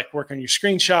need to like work on your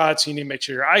screenshots. You need to make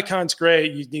sure your icon's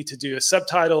great. You need to do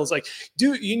subtitles. Like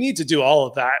you need to do all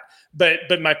of that.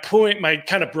 But my point, my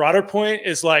kind of broader point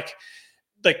is like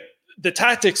the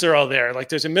tactics are all there. Like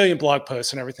there's a million blog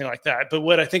posts and everything like that. But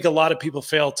what I think a lot of people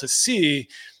fail to see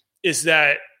is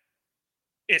that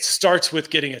it starts with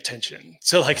getting attention.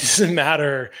 So like, it doesn't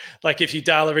matter, like if you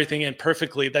dial everything in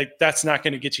perfectly, like that's not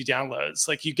going to get you downloads.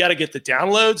 Like you got to get the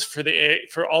downloads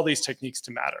for all these techniques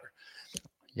to matter.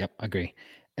 Yep. Agree.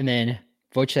 And then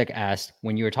Wojciech asked,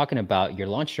 when you were talking about your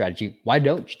launch strategy, why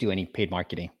don't you do any paid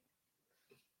marketing?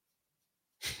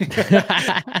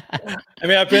 I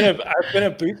mean, I've been a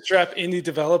bootstrap indie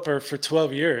developer for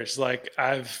 12 years. Like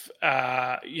I've,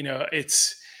 you know,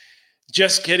 it's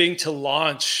just getting to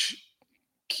launch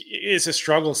is a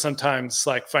struggle sometimes,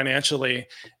 like financially.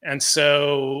 And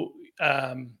so,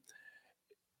 and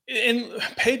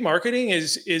paid marketing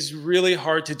is really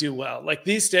hard to do well. Like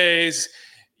these days,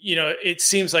 you know, it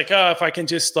seems like, oh, if I can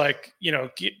just like, you know,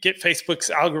 get Facebook's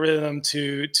algorithm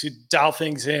to dial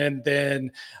things in, then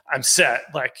I'm set.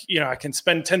 Like, you know, I can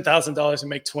spend $10,000 and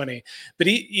make 20. But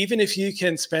even if you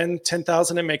can spend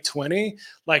 10,000 and make 20,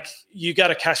 like you got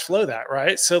to cash flow that,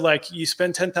 right? So like you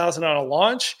spend 10,000 on a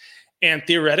launch, and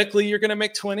theoretically you're going to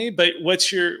make 20, but when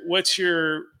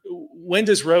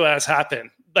does ROAS happen?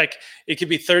 Like it could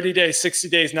be 30 days, 60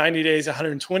 days, 90 days,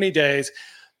 120 days.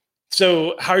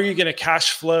 So how are you going to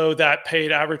cash flow that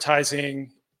paid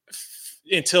advertising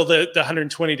until the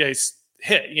 120 days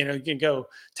hit? You know, you can go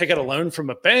take out a loan from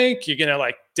a bank. You're going to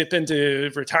like dip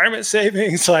into retirement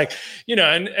savings, like, you know,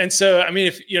 and so, I mean,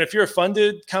 if you're a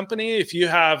funded company, if you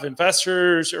have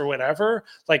investors or whatever,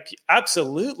 like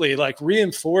absolutely like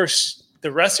reinforce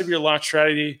the rest of your launch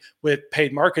strategy with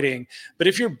paid marketing. But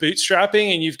if you're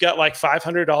bootstrapping and you've got like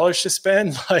 $500 to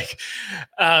spend, like,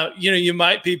 you know, you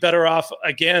might be better off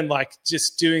again, like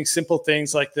just doing simple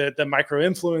things like the micro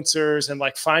influencers and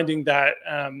like finding that,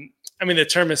 I mean, the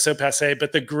term is so passe,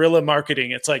 but the guerrilla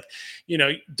marketing, it's like, you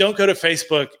know, don't go to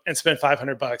Facebook and spend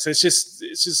 $500. It's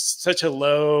just such a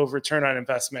low return on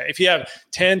investment. If you have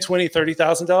 $10, $20,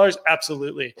 $30,000,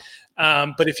 absolutely.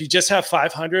 But if you just have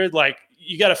 500, like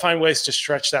you got to find ways to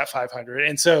stretch that 500.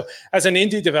 And so as an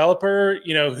indie developer,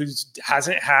 you know, who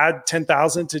hasn't had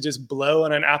 10,000 to just blow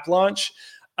on an app launch,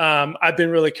 I've been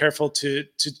really careful to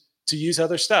use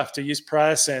other stuff, to use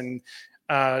press and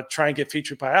try and get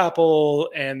featured by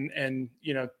Apple and,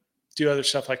 you know, do other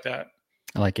stuff like that.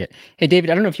 I like it. Hey,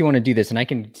 David, I don't know if you want to do this, and I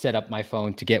can set up my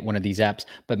phone to get one of these apps,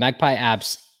 but Magpie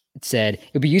Apps said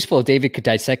it'd be useful if David could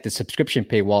dissect the subscription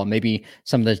paywall, maybe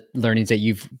some of the learnings that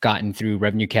you've gotten through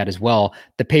RevenueCat as well,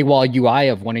 the paywall UI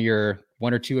of one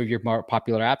or two of your more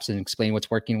popular apps, and explain what's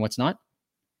working and what's not.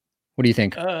 What do you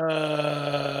think?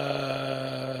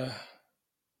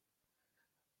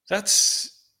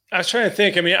 I was trying to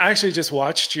think. I mean, I actually just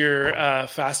watched your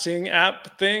fasting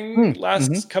app thing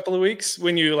last couple of weeks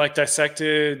when you like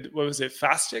dissected, what was it,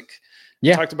 Fastic?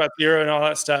 Yeah. Talked about Zero and all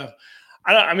that stuff.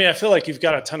 I mean, I feel like you've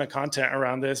got a ton of content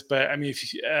around this, but I mean,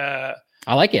 if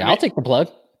I like it. I'll take the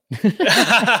plug.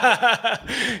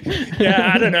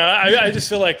 Yeah, I don't know. I just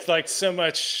feel like so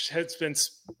much has been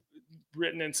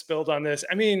written and spilled on this.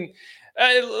 I mean,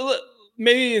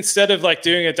 maybe instead of like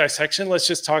doing a dissection, let's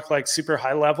just talk like super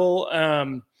high level.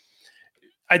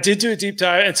 I did do a deep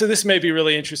dive, and so this may be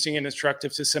really interesting and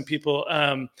instructive to some people.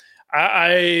 I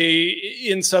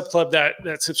in Subclub,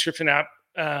 that subscription app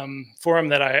forum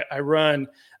that I run,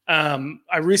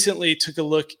 I recently took a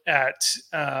look at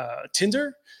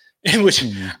Tinder, in which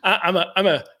I'm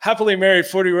a happily married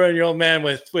 41-year-old man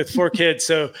with 4 kids.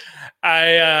 So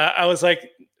I was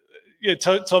like,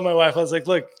 told my wife, I was like,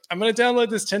 look, I'm going to download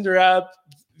this Tinder app.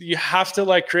 You have to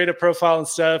like create a profile and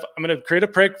stuff. I'm going to create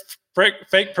a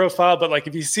fake profile, but like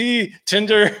if you see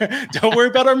Tinder, don't worry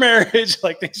about our marriage.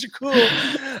 Like things are cool.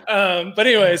 But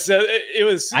anyway, so it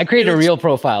was. I created a real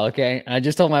profile. Okay, I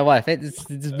just told my wife, hey, it's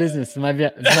business. It's my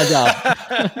job.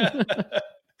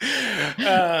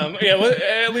 Yeah, well,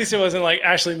 at least it wasn't like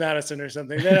Ashley Madison or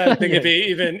something. Then I think it'd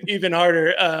be even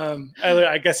harder.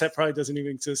 I guess that probably doesn't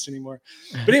even exist anymore.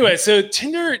 But anyway, so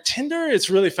Tinder is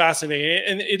really fascinating,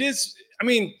 and it is. I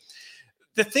mean,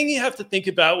 the thing you have to think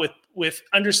about with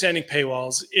understanding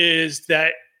paywalls is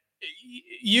that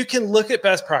you can look at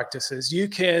best practices. You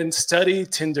can study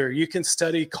Tinder. You can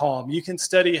study Calm. You can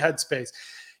study Headspace.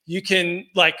 You can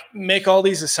like make all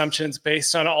these assumptions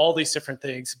based on all these different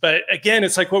things. But again,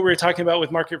 it's like what we were talking about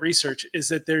with market research is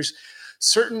that there's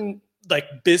certain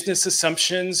like business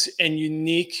assumptions and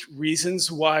unique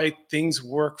reasons why things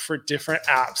work for different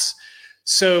apps.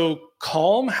 So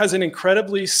Calm has an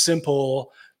incredibly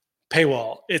simple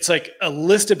paywall. It's like a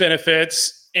list of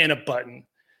benefits and a button.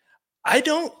 I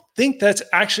don't think that's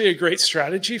actually a great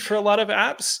strategy for a lot of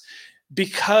apps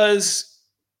because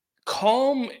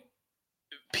Calm,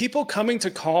 people coming to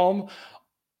Calm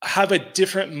have a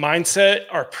different mindset,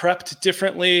 are prepped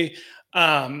differently.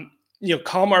 Calm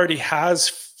already has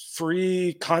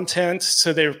free content,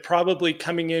 so they're probably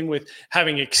coming in with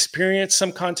having experienced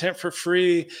some content for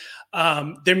free.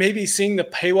 They may be seeing the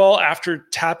paywall after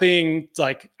tapping,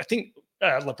 like I think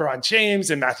LeBron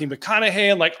James and Matthew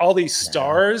McConaughey and like all these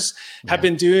stars have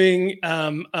been doing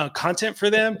content for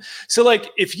them. So like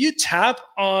if you tap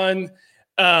on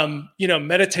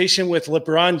meditation with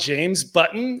LeBron James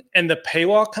button and the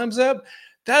paywall comes up,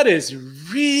 that is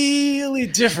really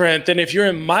different than if you're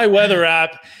in My Weather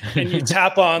app and you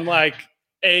tap on like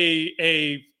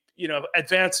a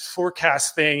advanced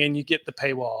forecast thing and you get the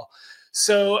paywall.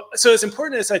 So as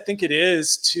important as I think it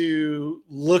is to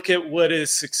look at what is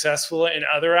successful in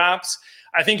other apps,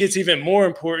 I think it's even more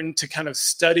important to kind of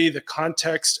study the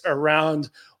context around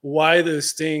why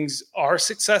those things are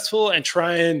successful and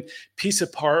try and piece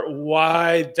apart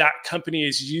why that company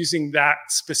is using that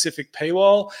specific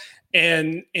paywall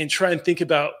and try and think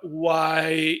about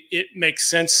why it makes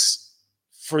sense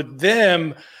for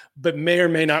them, but may or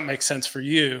may not make sense for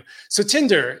you. So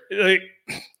Tinder, like,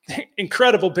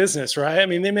 incredible business, right? I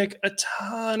mean, they make a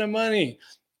ton of money.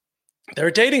 They're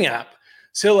a dating app.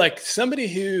 So like somebody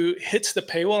who hits the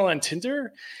paywall on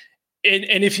Tinder, and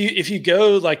if you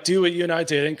go like do what you and I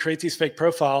did and create these fake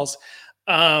profiles,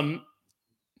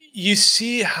 you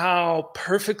see how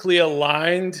perfectly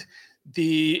aligned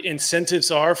the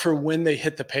incentives are for when they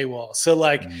hit the paywall. So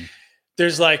like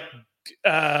there's like,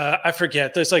 I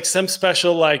forget, there's like some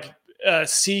special like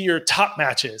see your top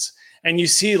matches. And you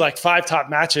see like 5 top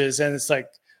matches and it's like,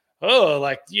 oh,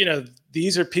 like,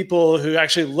 these are people who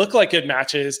actually look like good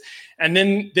matches. And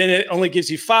then it only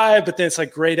gives you 5, but then it's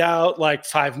like grayed out like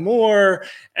 5 more.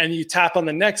 And you tap on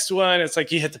the next one. It's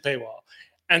like you hit the paywall.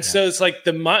 And so it's like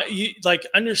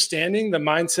understanding the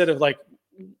mindset of like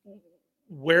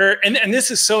where, and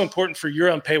this is so important for your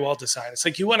own paywall design. It's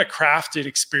like you want to craft an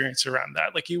experience around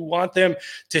that. Like you want them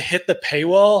to hit the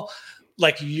paywall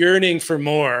like yearning for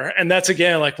more. And that's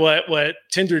again like what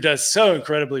Tinder does so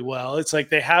incredibly well. It's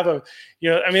like they have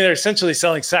they're essentially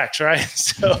selling sex, right?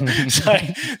 So it's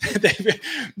like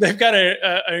they've got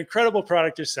an incredible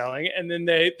product they're selling, and then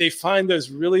they find those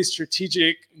really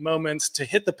strategic moments to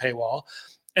hit the paywall.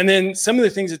 And then some of the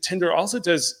things that Tinder also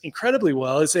does incredibly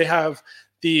well is they have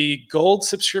the gold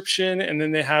subscription and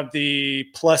then they have the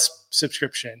plus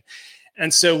subscription.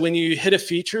 And so when you hit a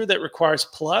feature that requires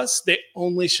plus, they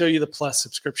only show you the plus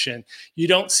subscription. You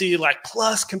don't see like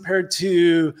plus compared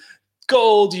to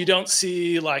gold. You don't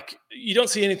see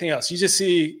anything else. You just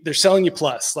see they're selling you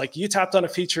plus. Like you tapped on a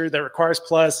feature that requires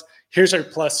plus. Here's our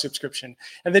plus subscription.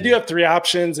 And they do have 3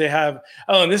 options. They have,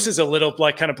 and this is a little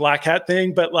like kind of black hat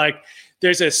thing, but like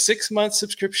there's a 6-month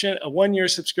subscription, a 1-year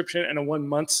subscription, and a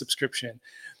 1-month subscription.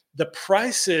 The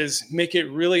prices make it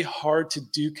really hard to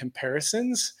do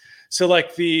comparisons. So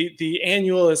like the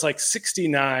annual is like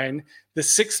 $69, the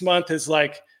 6-month is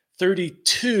like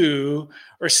 $32,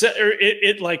 or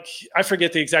it like, I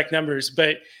forget the exact numbers,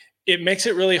 but it makes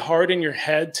it really hard in your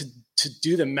head to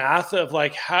do the math of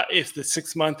like how, if the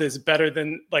 6-month is better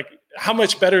than like, how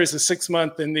much better is the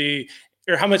 6-month than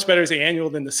or how much better is the annual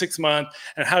than the 6-month,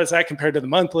 and how does that compare to the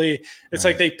monthly? It's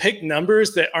like they pick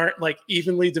numbers that aren't like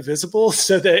evenly divisible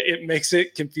so that it makes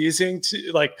it confusing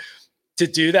to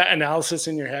do that analysis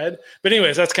in your head. But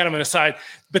anyways, that's kind of an aside,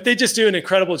 but they just do an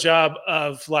incredible job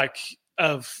of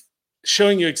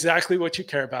showing you exactly what you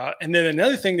care about. And then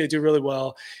another thing they do really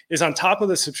well is on top of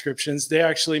the subscriptions, they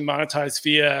actually monetize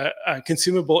via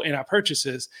consumable in-app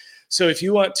purchases. So if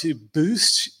you want to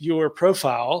boost your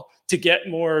profile to get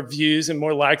more views and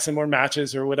more likes and more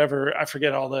matches or whatever, I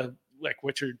forget all the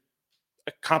what you're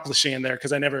accomplishing in there,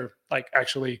 because I never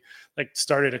actually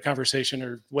started a conversation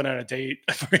or went on a date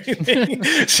or anything.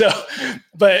 So,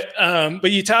 but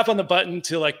you tap on the button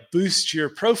to boost your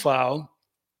profile,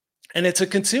 and it's a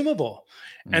consumable.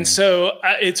 And so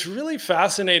it's really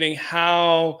fascinating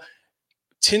how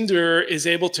Tinder is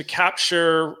able to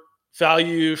capture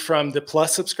value from the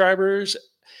Plus subscribers,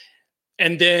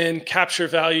 and then capture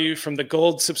value from the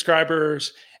Gold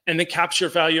subscribers, and then capture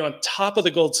value on top of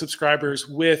the Gold subscribers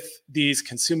with these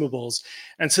consumables.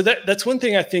 And so that's one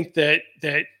thing I think that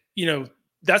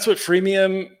that's what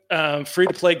freemium, free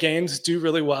to play games do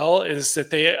really well, is that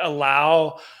they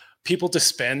allow people to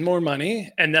spend more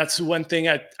money. And that's one thing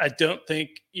I don't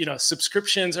think,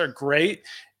 subscriptions are great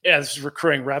as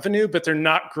recurring revenue, but they're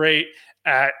not great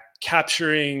at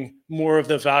capturing more of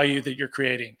the value that you're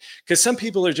creating. Because some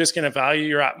people are just going to value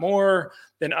your app more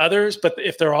than others, but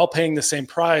if they're all paying the same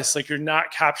price, you're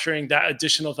not capturing that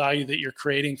additional value that you're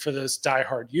creating for those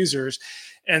diehard users.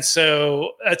 And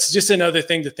so that's just another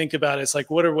thing to think about. Is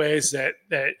what are ways that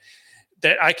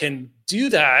I can do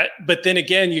that? But then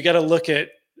again, you got to look at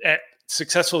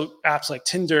successful apps like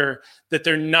Tinder, that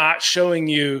they're not showing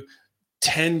you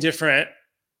 10 different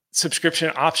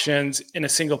subscription options in a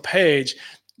single page.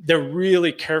 They're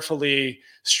really carefully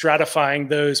stratifying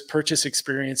those purchase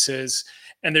experiences,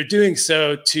 and they're doing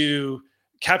so to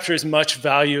capture as much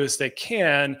value as they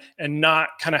can and not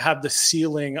kind of have the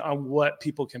ceiling on what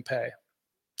people can pay.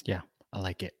 Yeah, I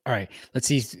like it. All right, let's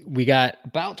see. We got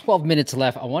about 12 minutes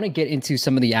left. I want to get into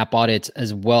some of the app audits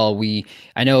as well.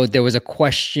 I know there was a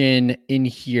question in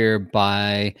here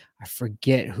by, I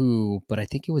forget who, but I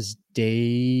think it was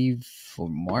Dave or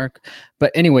Mark.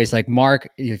 But anyways, Mark,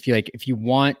 if you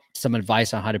want some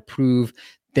advice on how to prove,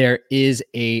 there is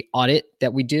a audit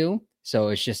that we do. So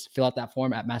it's just fill out that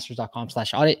form at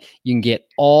masters.com/audit. You can get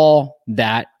all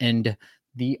that. And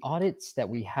the audits that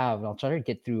we have, I'll try to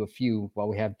get through a few while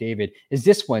we have David, is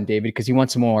this one, David, because he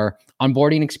wants some more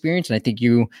onboarding experience. And I think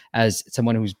you, as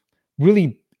someone who's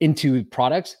really into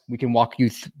products, we can walk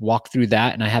through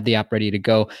that. And I have the app ready to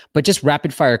go. But just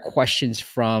rapid fire questions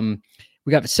we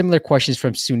got similar questions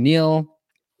from Sunil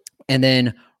and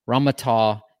then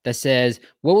Ramata that says,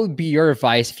 what would be your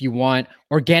advice if you want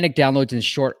organic downloads in a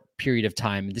short period of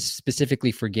time? This is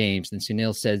specifically for games. And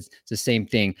Sunil says it's the same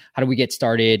thing. How do we get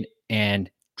started and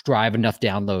drive enough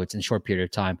downloads in a short period of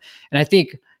time? And I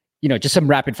think, just some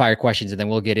rapid fire questions, and then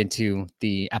we'll get into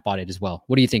the app audit as well.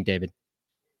 What do you think, David?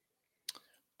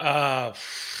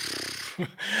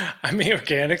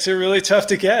 Organics are really tough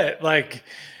to get.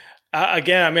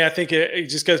 Again, I think it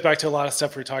just goes back to a lot of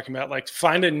stuff we're talking about.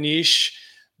 Find a niche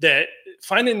that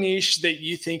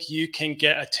you think you can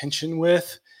get attention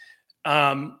with.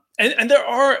 And there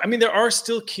are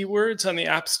still keywords on the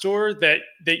App Store that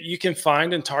you can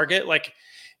find and target.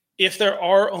 If there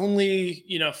are only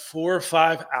 4 or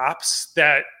 5 apps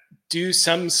that do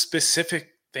some specific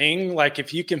thing,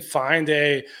 if you can find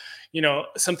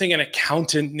something an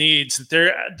accountant needs,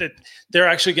 that they're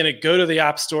actually going to go to the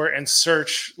App Store and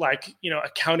search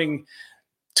accounting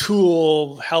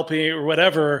tool helping or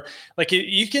whatever.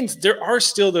 There are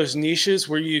still those niches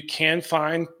where you can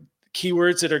find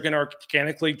keywords that are going to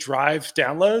organically drive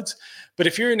downloads. But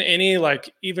if you're in any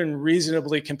even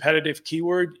reasonably competitive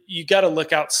keyword, you got to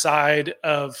look outside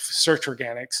of search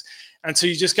organics. And so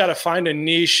you just got to find a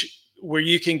niche where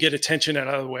you can get attention in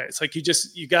other ways.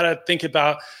 You got to think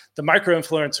about the micro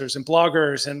influencers and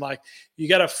bloggers, and you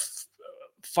got to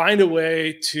find a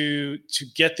way to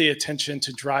get the attention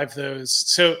to drive those.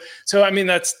 So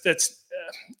that's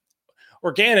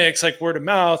organics, word of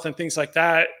mouth and things like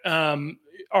that,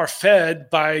 are fed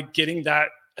by getting that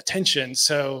attention.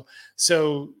 So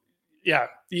yeah,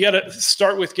 you got to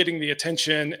start with getting the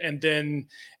attention, and then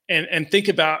and think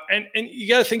about, and you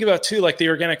got to think about too, the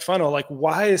organic funnel.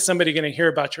 Why is somebody going to hear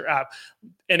about your app?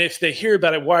 And if they hear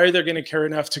about it, why are they going to care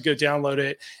enough to go download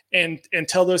it and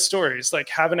tell those stories?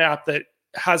 Have an app that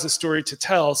has a story to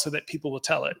tell so that people will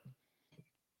tell it.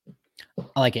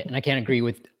 I like it. And I agree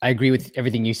with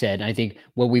everything you said. And I think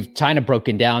what we've kind of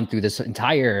broken down through this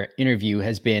entire interview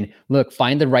has been, look,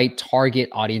 find the right target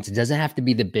audience. It doesn't have to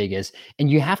be the biggest. And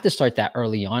you have to start that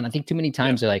early on. I think too many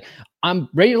times they're like, I'm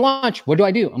ready to launch. What do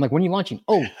I do? I'm like, when are you launching?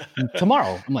 Oh,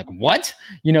 tomorrow. I'm like, what?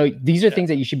 These are things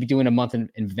that you should be doing a month in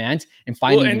advance and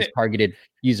finding these targeted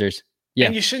users. Yeah.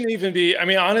 And you shouldn't even be,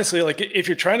 honestly, if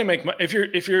you're trying to make, if you're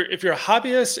a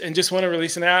hobbyist and just want to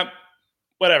release an app,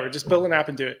 whatever, just build an app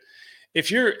and do it.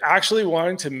 If you're actually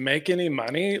wanting to make any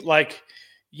money, like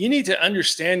you need to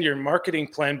understand your marketing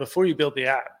plan before you build the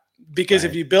app. Because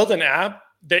if you build an app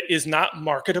that is not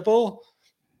marketable,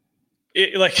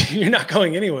 like you're not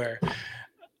going anywhere.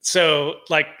 So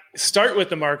like start with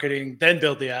the marketing, then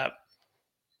build the app.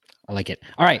 I like it.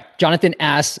 All right. Jonathan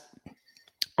asks,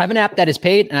 I have an app that is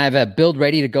paid and I have a build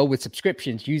ready to go with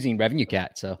subscriptions using RevenueCat.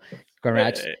 So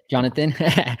congrats, Jonathan.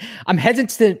 I am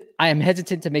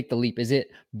hesitant to make the leap. Is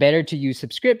it better to use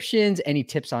subscriptions? Any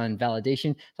tips on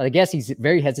validation? So I guess he's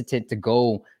very hesitant to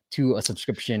go to a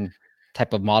subscription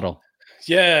type of model.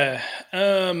 Yeah.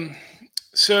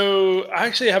 So I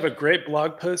actually have a great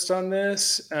blog post on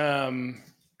this. And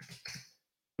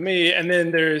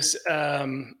then there's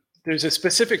a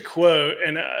specific quote,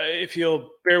 and if you'll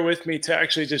bear with me to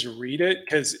actually just read it,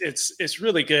 because it's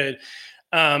really good.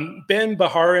 Ben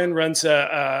Baharin runs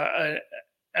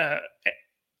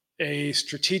a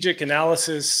strategic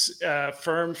analysis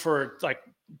firm for like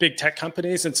big tech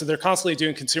companies, and so they're constantly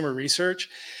doing consumer research.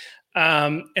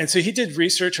 And so he did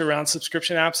research around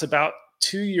subscription apps about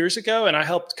 2 years ago, and I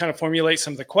helped kind of formulate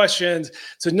some of the questions.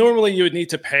 So normally you would need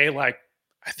to pay like,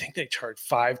 I think they charge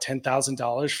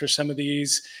 $5,000-$10,000 for some of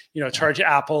these, charge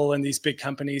Apple and these big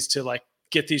companies to like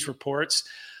get these reports.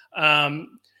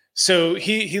 So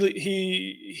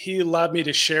he allowed me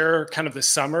to share kind of the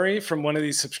summary from one of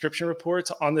these subscription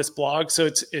reports on this blog. So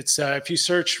it's if you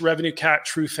search RevenueCat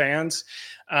True Fans,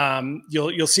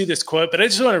 you'll see this quote. But I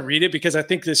just want to read it because I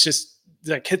think this just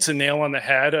like hits a nail on the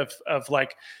head of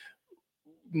like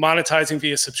monetizing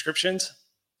via subscriptions.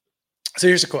 So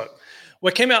here's a quote.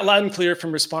 What came out loud and clear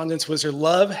from respondents was their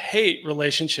love-hate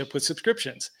relationship with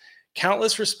subscriptions.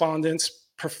 Countless respondents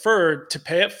preferred to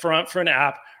pay up front for an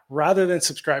app rather than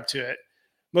subscribe to it.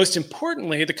 Most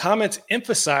importantly, the comments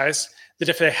emphasized that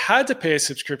if they had to pay a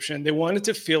subscription, they wanted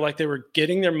to feel like they were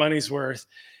getting their money's worth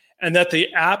and that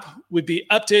the app would be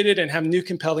updated and have new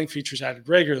compelling features added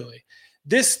regularly.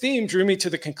 This theme drew me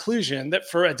to the conclusion that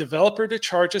for a developer to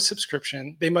charge a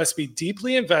subscription, they must be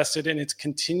deeply invested in its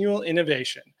continual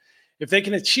innovation. If they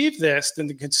can achieve this, then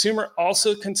the consumer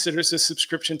also considers the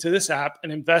subscription to this app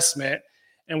an investment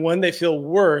and one they feel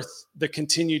worth the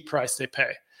continued price they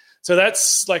pay. So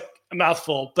that's like a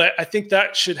mouthful, but I think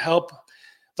that should help.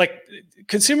 Like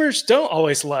consumers don't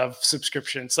always love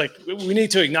subscriptions. Like we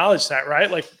need to acknowledge that, right?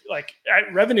 Like at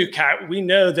RevenueCat, we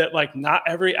know that like not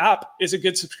every app is a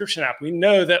good subscription app. We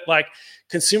know that like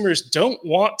consumers don't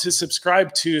want to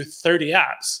subscribe to 30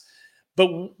 apps.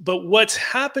 But what's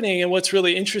happening and what's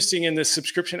really interesting in the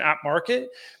subscription app market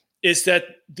is that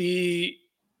the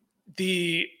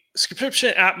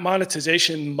subscription app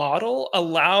monetization model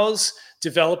allows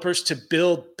developers to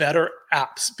build better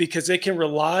apps because they can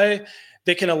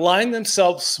align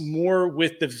themselves more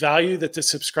with the value that the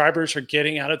subscribers are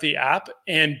getting out of the app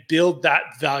and build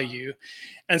that value.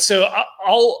 And so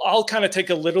I'll kind of take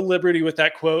a little liberty with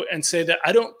that quote and say that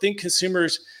I don't think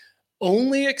consumers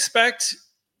only expect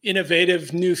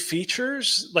innovative new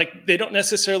features. Like they don't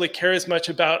necessarily care as much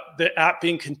about the app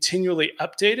being continually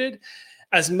updated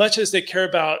as much as they care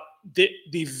about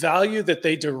the value that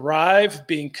they derive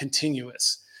being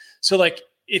continuous. So like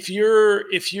if you're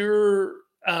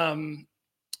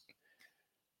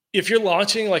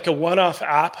launching like a one-off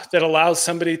app that allows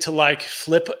somebody to like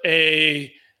flip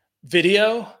a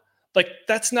video, like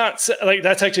that's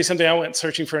actually something I went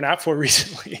searching for an app for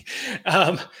recently.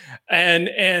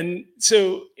 And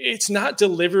so it's not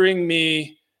delivering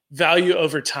me value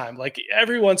over time. Like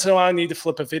every once in a while I need to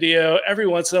flip a video. Every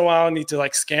once in a while I need to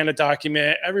like scan a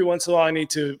document. Every once in a while I need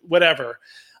to whatever.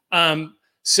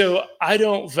 So I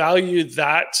don't value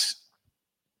that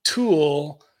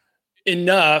tool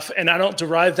enough, and I don't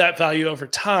derive that value over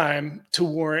time to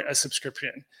warrant a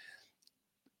subscription.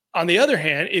 On the other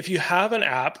hand, if you have an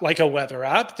app like a weather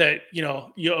app that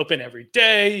you open every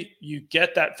day, you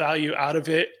get that value out of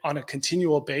it on a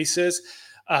continual basis.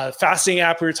 Fasting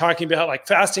app we were talking about, like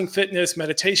fasting, fitness,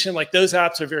 meditation, like those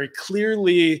apps are very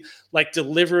clearly like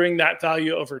delivering that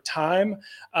value over time.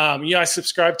 I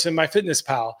subscribe to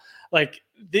MyFitnessPal. Like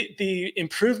the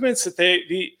improvements they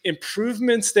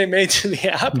made to the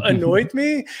app annoyed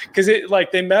me because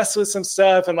they mess with some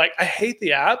stuff, and like I hate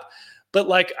the app. But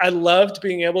like I loved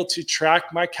being able to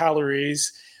track my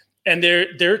calories, and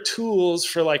their tools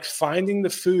for like finding the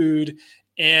food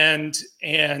and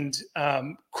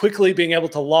quickly being able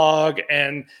to log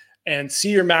and see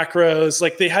your macros.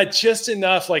 Like they had just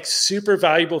enough like super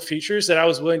valuable features that I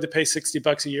was willing to pay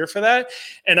 $60 a year for that.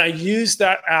 And I used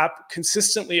that app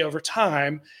consistently over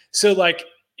time. So like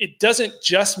it doesn't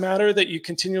just matter that you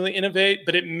continually innovate,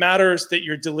 but it matters that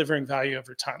you're delivering value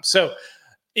over time. So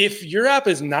if your app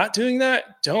is not doing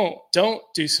that, don't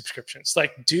do subscriptions.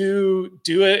 Like do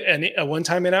it and a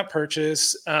one-time in-app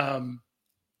purchase. Find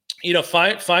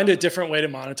a different way to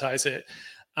monetize it.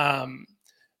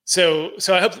 So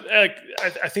I hope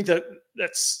I think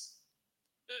that's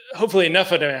hopefully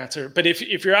enough of an answer. But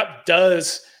if your app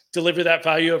does deliver that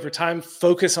value over time,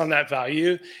 focus on that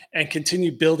value and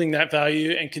continue building that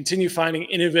value and continue finding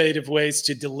innovative ways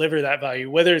to deliver that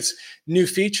value, whether it's new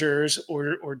features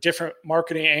or different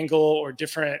marketing angle or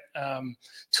different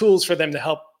tools for them to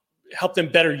help them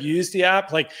better use the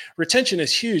app. Like retention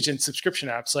is huge in subscription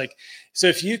apps. Like, so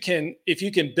if you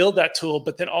can build that tool,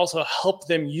 but then also help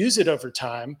them use it over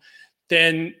time,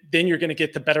 then you're going to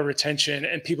get the better retention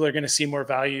and people are going to see more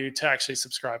value to actually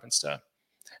subscribe and stuff.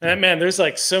 And man, there's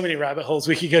like so many rabbit holes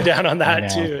we could go down on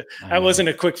that too. That wasn't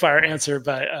a quick fire answer,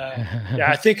 but yeah,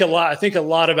 I think a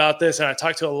lot about this, and I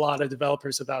talk to a lot of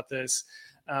developers about this.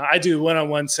 I do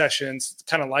one-on-one sessions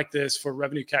kind of like this for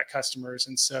RevenueCat customers,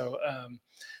 and so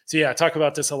yeah, I talk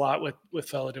about this a lot with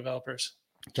fellow developers.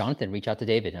 Jonathan, reach out to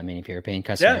David. I mean, if you're a paying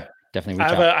customer, definitely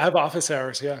reach out. I have office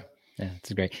hours. Yeah,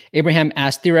 that's great. Abraham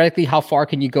asked, theoretically, how far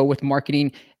can you go with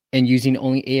marketing and using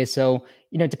only ASO?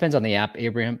 It depends on the app,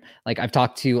 Abraham. Like I've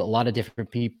talked to a lot of different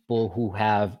people who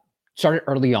have started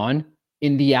early on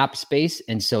in the app space.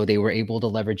 And so they were able to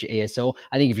leverage ASO.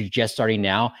 I think if you're just starting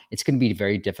now, it's going to be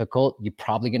very difficult. You're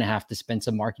probably going to have to spend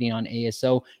some marketing on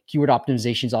ASO. Keyword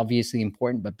optimization is obviously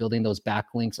important, but building those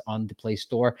backlinks on the Play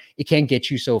Store, it can get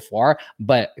you so far.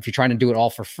 But if you're trying to do it all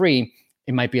for free,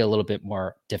 it might be a little bit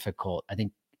more difficult. I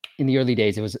think in the early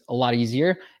days, it was a lot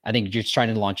easier. I think you're just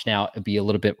trying to launch now, it'd be a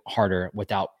little bit harder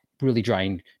without really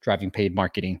driving paid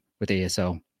marketing with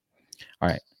ASO. All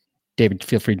right, David,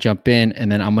 feel free to jump in,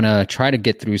 and then I'm going to try to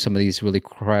get through some of these really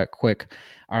quick.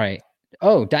 All right.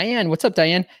 Oh, Diane, what's up,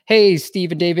 Diane? Hey,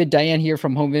 Steve and David, Diane here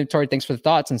from Home Inventory. Thanks for the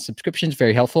thoughts and subscriptions.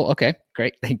 Very helpful. Okay,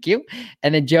 great. Thank you.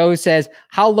 And then Joe says,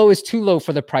 how low is too low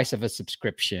for the price of a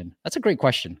subscription? That's a great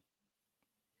question.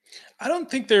 I don't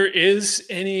think there is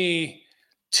any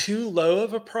too low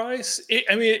of a price.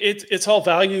 It's all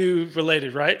value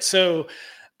related, right? So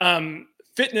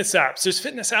fitness apps, there's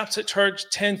fitness apps that charge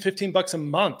 $10, $15 a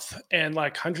month and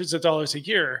like hundreds of dollars a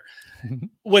year.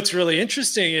 What's really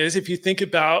interesting is if you think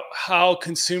about how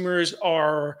consumers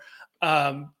are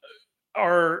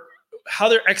how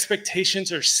their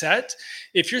expectations are set.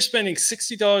 If you're spending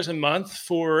 $60 a month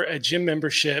for a gym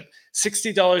membership,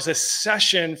 $60 a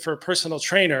session for a personal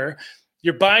trainer,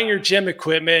 you're buying your gym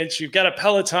equipment, you've got a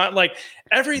Peloton, like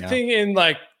everything in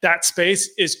like that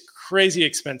space is crazy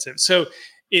expensive. So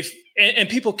and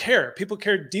people care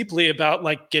deeply about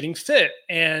like getting fit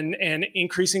and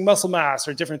increasing muscle mass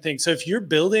or different things. So if you're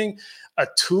building a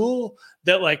tool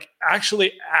that like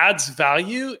actually adds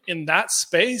value in that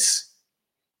space,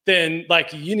 then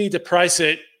like you need to price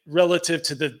it relative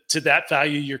to that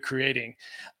value you're creating.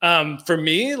 For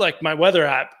me, like my weather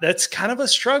app, that's kind of a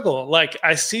struggle. Like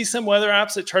I see some weather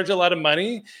apps that charge a lot of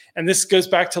money, and this goes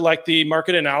back to like the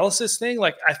market analysis thing.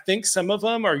 Like I think some of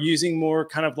them are using more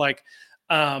kind of like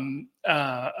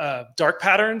dark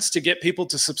patterns to get people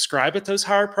to subscribe at those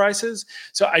higher prices.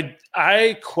 So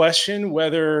I question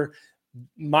whether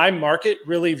my market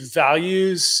really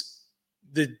values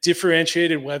the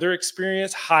differentiated weather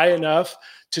experience high enough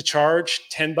to charge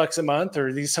 $10 a month,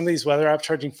 or some of these weather apps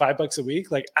charging $5 a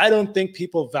week. Like, I don't think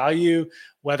people value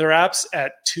weather apps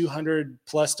at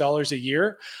 $200+ a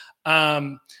year.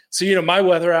 So, my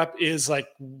weather app is like,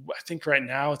 I think right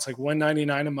now it's like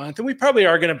 $199 a month, and we probably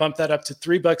are going to bump that up to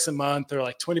 $3 a month or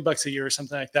like $20 a year or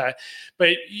something like that.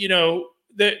 But,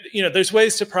 there's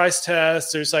ways to price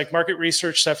test. There's like market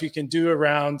research stuff you can do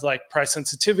around like price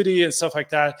sensitivity and stuff like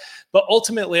that. But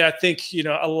ultimately, I think,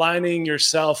 aligning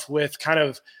yourself with kind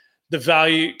of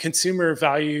the consumer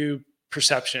value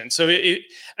perception. So again,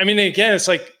 it's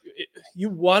like you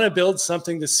want to build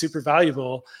something that's super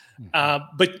valuable.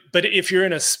 But if you're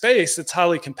in a space that's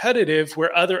highly competitive,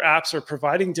 where other apps are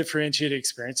providing differentiated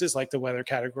experiences, like the weather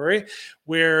category,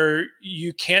 where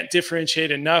you can't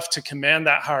differentiate enough to command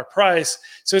that higher price.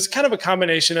 So it's kind of a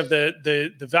combination of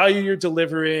the value you're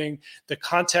delivering, the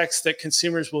context that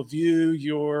consumers will view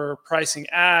your pricing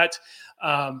at,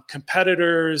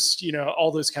 competitors,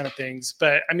 all those kind of things.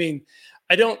 But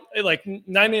I don't like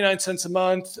 99 cents a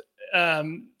month.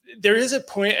 There is a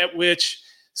point at which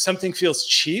something feels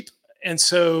cheap. And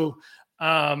so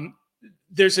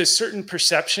there's a certain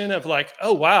perception of like,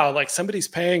 oh, wow, like somebody's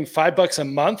paying $5 a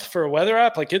month for a weather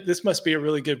app. Like this must be a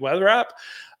really good weather app.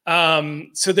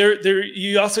 So there,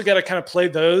 you also got to kind of play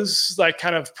those like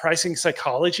kind of pricing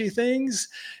psychology things.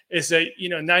 Is that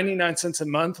 99 cents a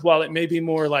month, while it may be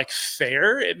more like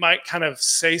fair, it might kind of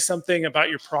say something about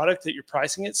your product that you're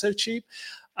pricing it so cheap.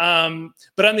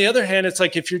 But on the other hand, it's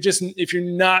like if you're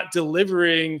not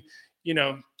delivering,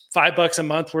 $5 a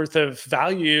month worth of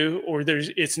value, or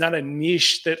it's not a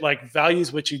niche that like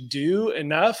values what you do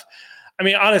enough. I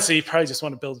mean, honestly, you probably just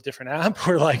want to build a different app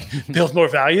or like build more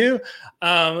value.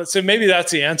 So maybe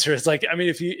that's the answer. It's like, I mean,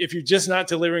 if you're just not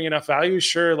delivering enough value,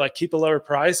 sure, like keep a lower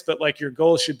price, but like your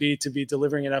goal should be to be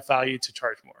delivering enough value to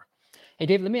charge more. Hey,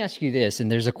 Dave, let me ask you this.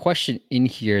 And there's a question in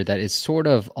here that is sort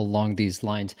of along these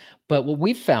lines. But what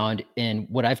we've found and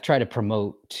what I've tried to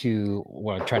promote to,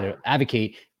 or try to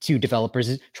advocate to developers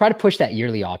is try to push that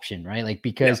yearly option, right? Like,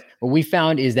 because what we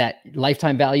found is that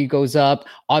lifetime value goes up.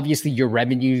 Obviously, your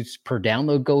revenues per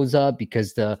download goes up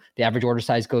because the average order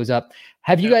size goes up.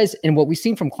 Have you guys, and what we've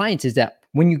seen from clients is that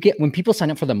when people sign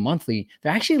up for the monthly,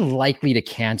 they're actually likely to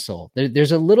cancel.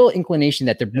 There's a little inclination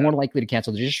that they're more likely to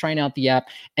cancel. They're just trying out the app.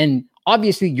 And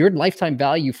obviously your lifetime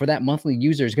value for that monthly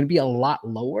user is going to be a lot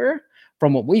lower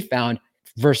from what we found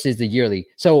versus the yearly.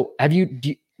 So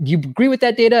do you agree with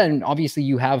that data? And obviously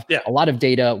you have a lot of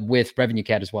data with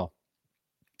RevenueCat as well.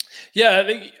 Yeah, I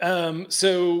think,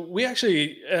 so we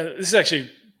actually, this is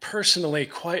actually personally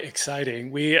quite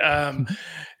exciting. We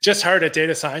just hired a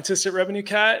data scientist at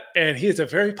RevenueCat, and he is a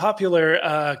very popular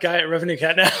guy at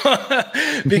RevenueCat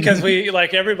now because we,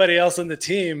 like everybody else on the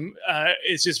team,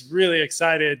 is just really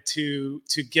excited to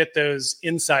get those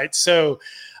insights. So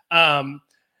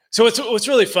what's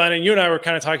really fun, and you and I were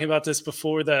kind of talking about this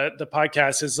before the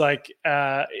podcast, is like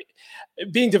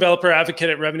being developer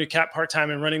advocate at RevenueCat part-time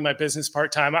and running my business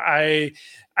part-time.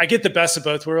 I get the best of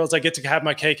both worlds. I get to have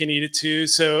my cake and eat it too.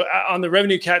 So on the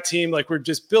RevenueCat team, like we're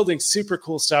just building super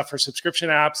cool stuff for subscription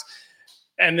apps.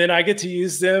 And then I get to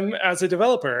use them as a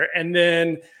developer. And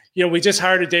then, we just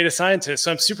hired a data scientist.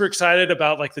 So I'm super excited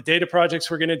about like the data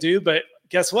projects we're going to do. But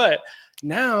guess what?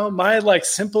 Now my like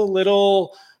simple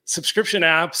little subscription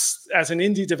apps as an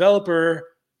indie developer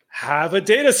have a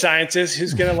data scientist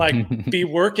who's going to like be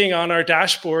working on our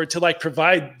dashboard to like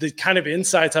provide the kind of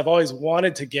insights I've always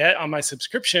wanted to get on my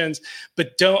subscriptions,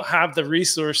 but don't have the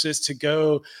resources to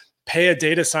go pay a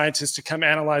data scientist to come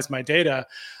analyze my data.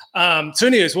 So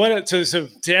anyways,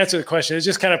 to answer the question, it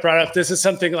just kind of brought up, this is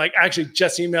something like I actually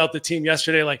just emailed the team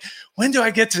yesterday, like, when do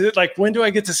I get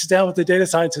to sit down with the data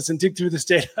scientist and dig through this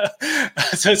data?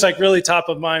 So it's like really top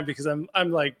of mind because I'm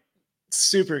like,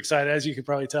 super excited, as you could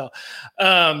probably tell.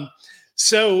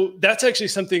 So that's actually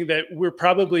something that we're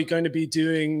probably going to be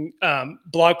doing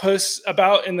blog posts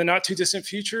about in the not too distant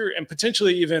future, and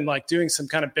potentially even like doing some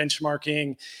kind of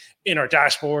benchmarking in our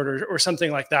dashboard or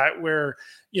something like that, where,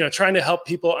 trying to help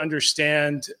people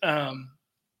understand,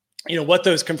 what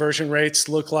those conversion rates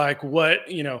look like,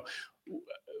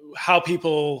 how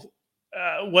people,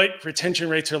 what retention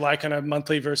rates are like on a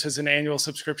monthly versus an annual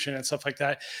subscription and stuff like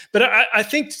that. But I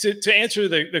think to answer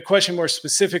the question more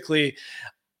specifically,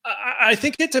 I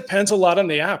think it depends a lot on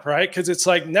the app, right? Because it's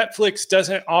like Netflix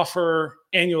doesn't offer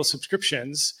annual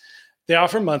subscriptions. They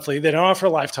offer monthly. They don't offer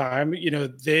lifetime.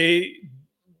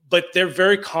 But they're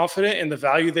very confident in the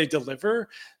value they deliver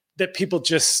that people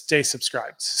just stay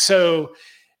subscribed. So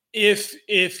if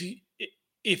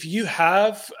you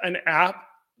have an app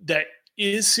that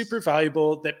is super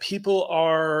valuable, that people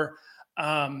are,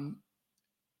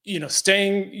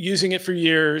 staying using it for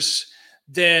years,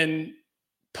 then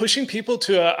pushing people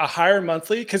to a higher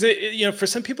monthly, because it for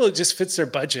some people it just fits their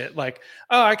budget. Like,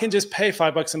 oh, I can just pay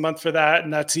 $5 a month for that,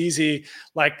 and that's easy.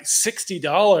 Like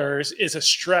 $60 is a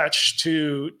stretch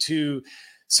to.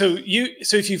 So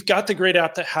if you've got the great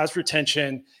app that has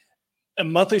retention, a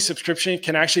monthly subscription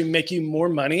can actually make you more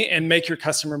money and make your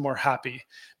customer more happy,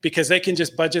 because they can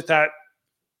just budget that.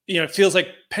 It feels like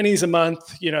pennies a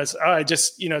month. I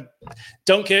just,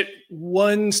 don't get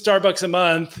one Starbucks a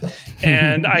month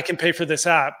and I can pay for this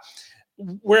app.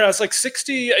 Whereas like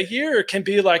 60 a year can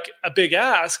be like a big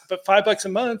ask, but $5 a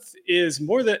month is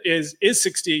more than is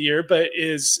 60 a year, but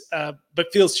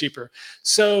feels cheaper.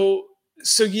 So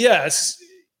yes,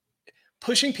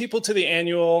 pushing people to the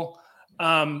annual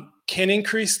can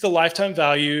increase the lifetime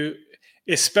value,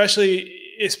 especially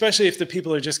if the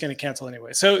people are just going to cancel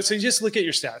anyway. So you just look at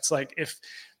your stats. Like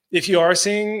if you are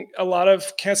seeing a lot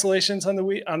of cancellations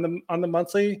on the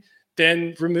monthly,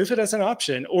 then remove it as an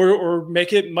option, or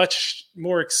make it much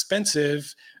more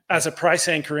expensive as a price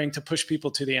anchoring to push people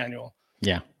to the annual.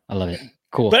 Yeah, I love it.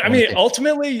 Cool. But I mean,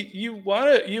 ultimately, you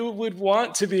would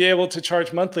want to be able to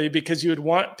charge monthly because you would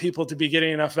want people to be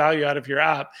getting enough value out of your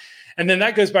app. And then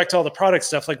that goes back to all the product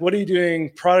stuff. Like, what are you doing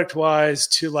product wise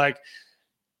to like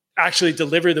actually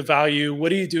deliver the value?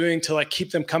 What are you doing to like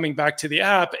keep them coming back to the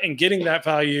app and getting that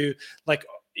value? Like,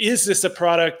 is this a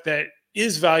product that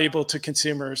is valuable to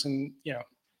consumers, and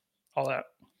all that?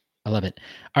 I love it.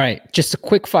 All right, just a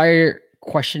quick fire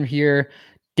question here.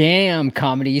 Damn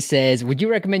Comedy says, would you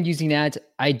recommend using ads?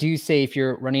 I do say if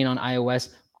you're running on iOS,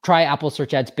 try Apple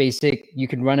Search Ads Basic. You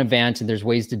can run advanced, and there's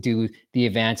ways to do the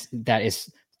advanced that is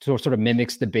sort of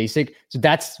mimics the basic. So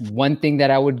that's one thing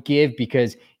that I would give,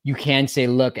 because you can say,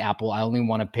 look, Apple, I only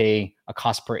want to pay a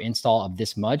cost per install of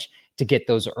this much to get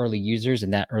those early users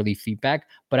and that early feedback.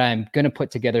 But I'm going to put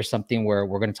together something where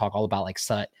we're going to talk all about like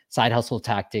side hustle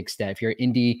tactics, that if you're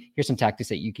indie, here's some tactics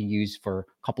that you can use for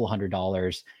a couple of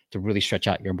 $100s to really stretch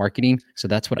out your marketing. So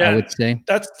that's what I would say.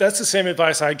 That's the same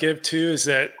advice I give too, is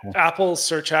that Apple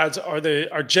search ads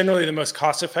are generally the most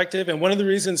cost effective. And one of the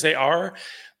reasons they are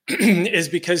is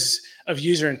because of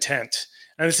user intent.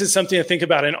 And this is something to think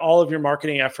about in all of your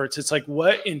marketing efforts. It's like,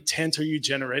 what intent are you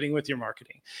generating with your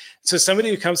marketing? So somebody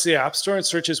who comes to the App Store and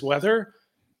searches weather,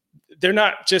 they're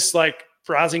not just like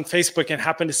browsing Facebook and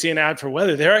happen to see an ad for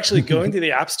weather. They're actually going to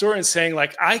the App Store and saying,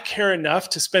 like, I care enough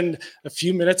to spend a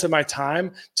few minutes of my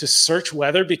time to search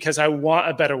weather because I want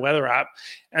a better weather app.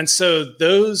 And so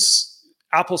those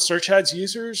Apple search ads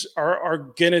users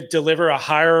are going to deliver a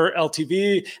higher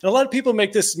LTV. And a lot of people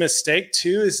make this mistake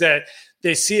too, is that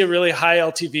they see a really high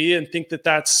LTV and think that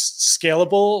that's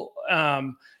scalable.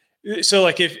 So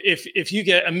like if you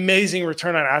get amazing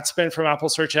return on ad spend from Apple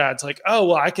search ads, like, oh,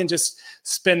 well, I can just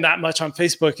spend that much on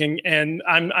Facebook and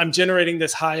I'm generating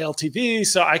this high LTV,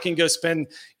 so I can go spend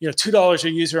 $2 a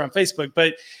user on Facebook.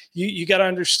 But you got to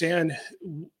understand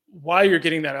why you're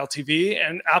getting that LTV.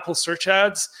 And Apple search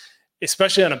ads,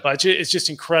 especially on a budget, is just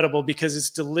incredible because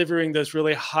it's delivering those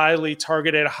really highly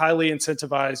targeted, highly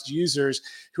incentivized users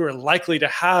who are likely to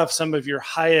have some of your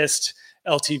highest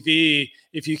LTV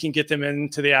if you can get them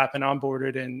into the app and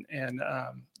onboarded and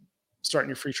starting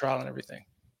your free trial and everything.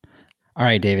 All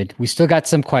right, David, we still got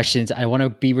some questions. I want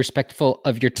to be respectful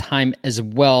of your time as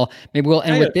well. Maybe we'll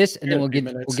end with this and then we'll give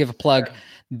a plug. Yeah.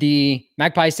 The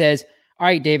Magpie says, all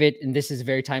right, David, and this is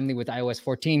very timely with iOS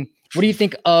 14. What do you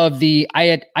think of the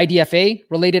IDFA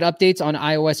related updates on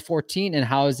iOS 14, and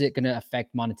how is it going to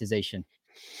affect monetization?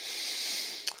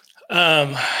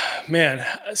 Man,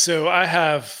 so I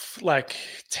have like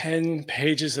 10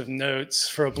 pages of notes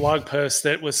for a blog post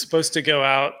that was supposed to go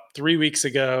out 3 weeks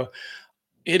ago.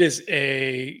 It is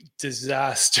a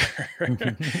disaster.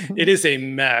 It is a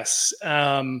mess.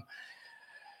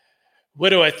 What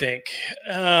do I think?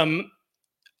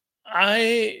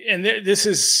 This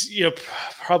is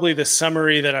probably the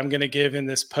summary that I'm going to give in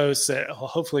this post that will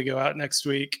hopefully go out next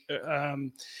week.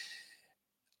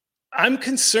 I'm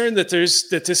concerned that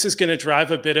this is going to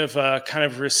drive a bit of a kind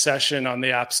of recession on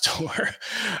the App Store,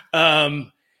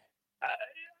 and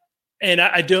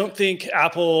I don't think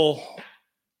Apple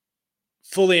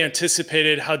fully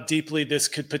anticipated how deeply this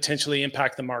could potentially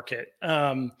impact the market.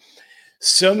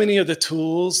 So many of the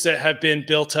tools that have been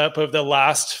built up over the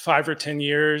last 5 or 10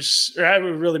 years, or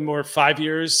really more 5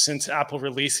 years since Apple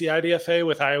released the IDFA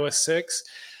with iOS 6,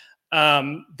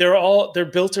 they're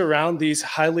built around these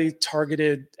highly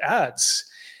targeted ads,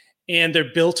 and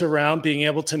they're built around being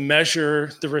able to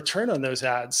measure the return on those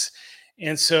ads.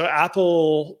 And so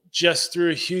Apple just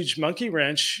threw a huge monkey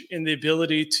wrench in the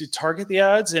ability to target the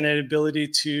ads and an ability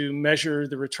to measure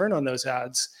the return on those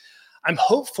ads. I'm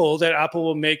hopeful that Apple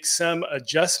will make some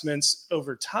adjustments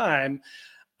over time.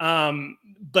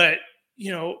 But,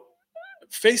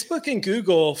 Facebook and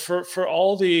Google, for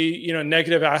all the,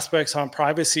 negative aspects on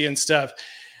privacy and stuff,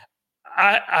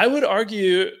 I would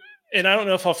argue, and I don't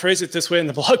know if I'll phrase it this way in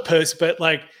the blog post, but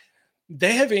like,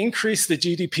 they have increased the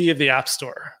GDP of the App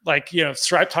Store. Like,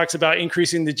 Stripe talks about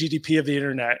increasing the GDP of the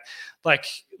internet. Like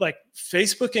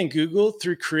Facebook and Google,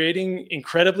 through creating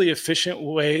incredibly efficient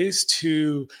ways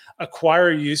to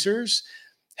acquire users,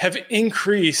 have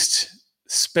increased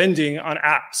spending on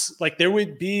apps. Like, there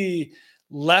would be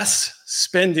less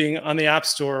spending on the App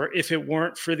Store if it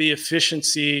weren't for the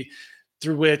efficiency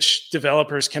through which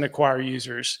developers can acquire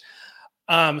users.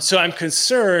 So I'm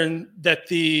concerned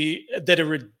that a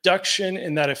reduction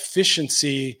in that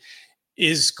efficiency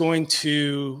is going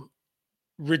to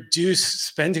reduce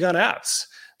spending on apps.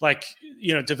 like,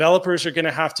 developers are going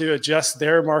to have to adjust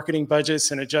their marketing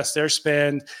budgets and adjust their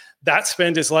spend. That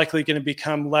spend is likely going to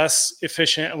become less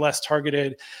efficient and less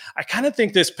targeted. I kind of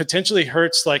think this potentially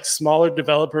hurts like smaller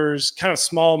developers, kind of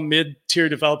small mid-tier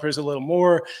developers a little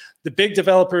more. The big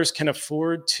developers can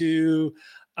afford to,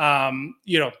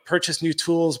 purchase new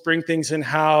tools, bring things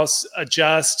in-house,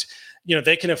 adjust.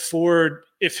 They can afford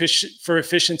for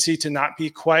efficiency to not be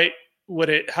quite what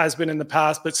it has been in the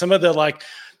past. But some of the like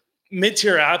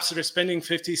mid-tier apps that are spending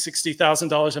 $50,000,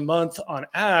 $60,000 a month on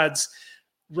ads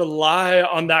rely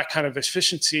on that kind of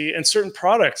efficiency, and certain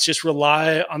products just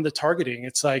rely on the targeting.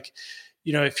 It's like,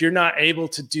 if you're not able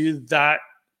to do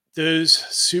those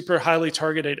super highly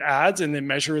targeted ads and then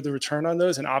measure the return on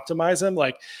those and optimize them,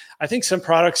 like I think some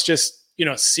products just,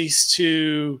 cease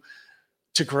to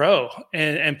grow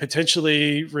and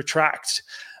potentially retract.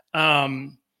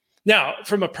 Now,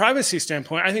 from a privacy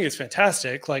standpoint, I think it's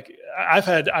fantastic. Like I've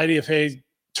had IDFA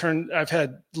I've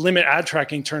had limit ad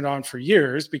tracking turned on for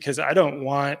years because I don't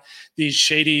want these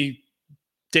shady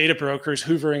data brokers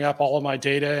hoovering up all of my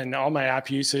data and all my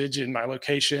app usage and my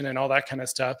location and all that kind of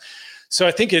stuff. So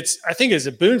I think it's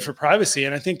a boon for privacy,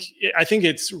 and I think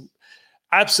it's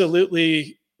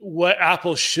absolutely what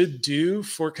Apple should do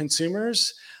for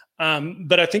consumers.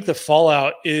 But I think the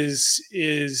fallout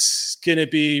is going to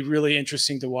be really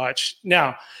interesting to watch.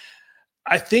 Now,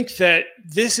 I think that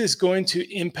this is going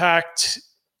to impact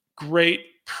great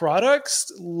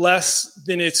products less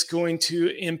than it's going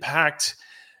to impact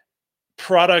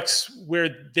products where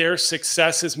their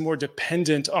success is more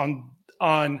dependent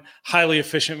on highly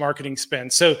efficient marketing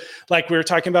spend. So like we were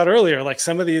talking about earlier, like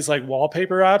some of these like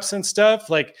wallpaper apps and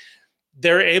stuff, like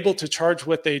they're able to charge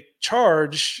what they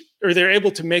charge, or they're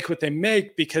able to make what they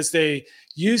make because they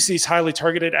use these highly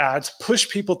targeted ads, push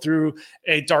people through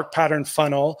a dark pattern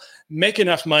funnel, make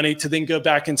enough money to then go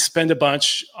back and spend a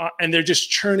bunch, and they're just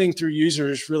churning through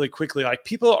users really quickly. Like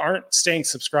people aren't staying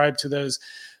subscribed to those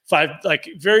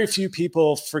very few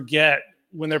people forget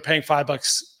when they're paying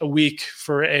 $5 a week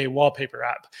for a wallpaper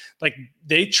app. Like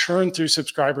they churn through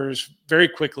subscribers very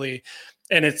quickly,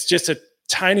 and it's just a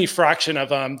tiny fraction of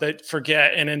them that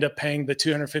forget and end up paying the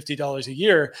 $250 a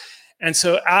year. And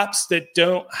so apps that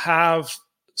don't have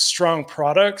strong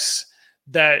products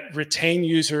that retain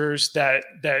users, that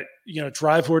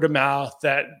drive word of mouth,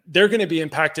 that they're going to be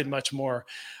impacted much more.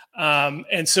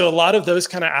 And so a lot of those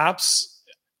kind of apps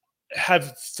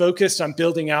have focused on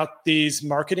building out these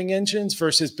marketing engines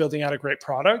versus building out a great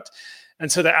product.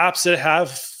 And so the apps that have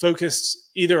focused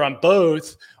either on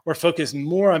both or focused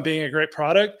more on being a great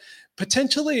product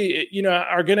potentially,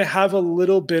 are going to have a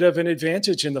little bit of an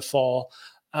advantage in the fall.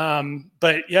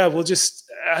 But yeah,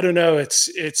 I don't know.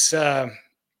 I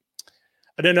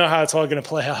don't know how it's all going to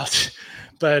play out,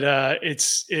 but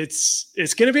it's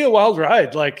going to be a wild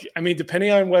ride. Like, I mean, depending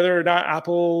on whether or not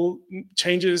Apple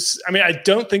changes, I mean, I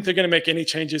don't think they're going to make any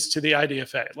changes to the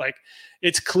IDFA. Like,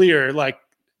 it's clear, like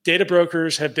data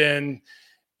brokers have been,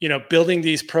 building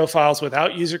these profiles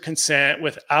without user consent,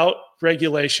 without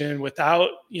regulation, without,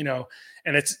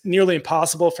 and it's nearly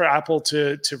impossible for Apple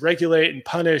to regulate and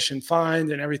punish and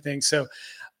fine and everything. So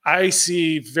I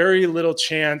see very little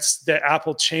chance that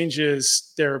Apple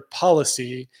changes their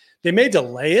policy. They may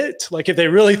delay it. Like if they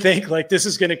really think like this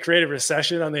is going to create a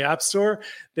recession on the App Store,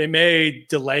 they may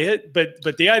delay it, but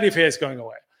the IDFA is going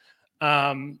away.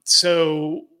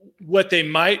 So what they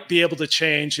might be able to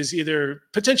change is either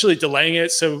potentially delaying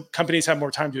it so companies have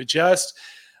more time to adjust,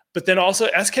 but then also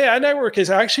SKAdNetwork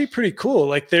is actually pretty cool.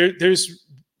 Like there's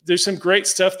some great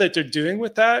stuff that they're doing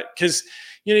with that, because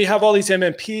you have all these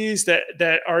MMPs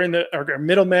that are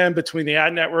middlemen between the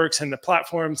ad networks and the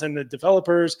platforms and the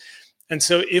developers. And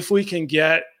so if we can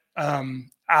get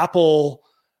Apple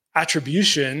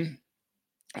attribution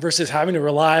versus having to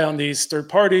rely on these third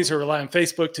parties or rely on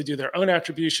Facebook to do their own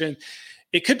attribution,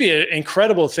 it could be an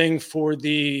incredible thing for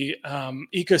the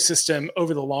ecosystem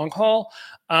over the long haul.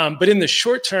 But in the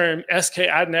short term,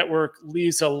 SKAdNetwork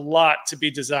leaves a lot to be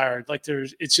desired. Like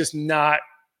it's just not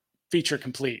feature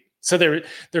complete. So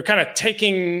they're kind of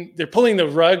they're pulling the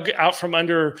rug out from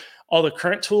under all the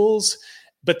current tools,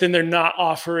 but then they're not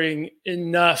offering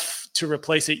enough to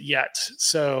replace it yet.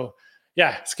 So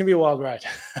yeah, it's gonna be a wild ride.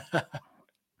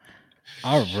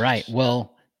 All right.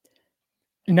 Well,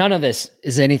 none of this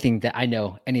is anything that I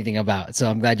know anything about. So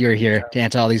I'm glad you're here to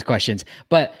answer all these questions.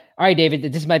 But all right,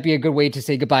 David, this might be a good way to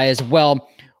say goodbye as well.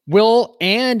 Will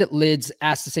and Lids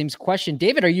asked the same question.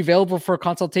 David, are you available for a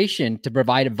consultation to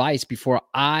provide advice before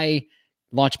I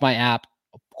launch my app?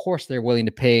 Of course, they're willing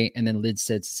to pay. And then Lids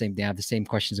said the same thing. I have the same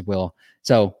questions as Will.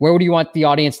 So where would you want the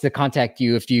audience to contact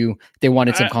you if they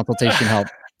wanted some consultation help?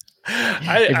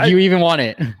 If you even want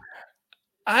it.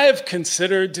 I've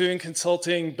considered doing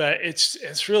consulting, but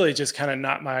it's really just kind of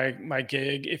not my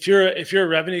gig. If you're a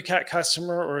RevenueCat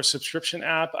customer or a subscription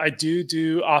app, I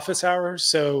do office hours.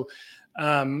 So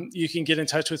you can get in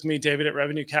touch with me,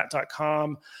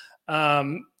 david@revenuecat.com.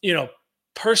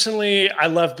 Personally, I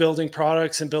love building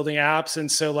products and building apps.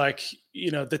 And so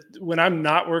when I'm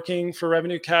not working for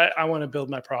RevenueCat, I want to build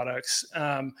my products.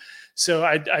 So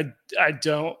I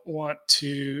don't want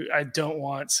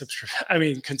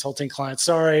consulting clients.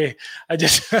 Sorry. I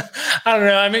don't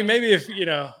know. Maybe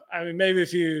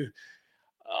if you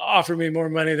offer me more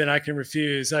money than I can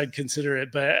refuse, I'd consider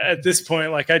it. But at this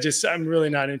point, I'm really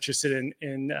not interested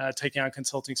in taking on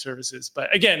consulting services.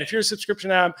 But again, if you're a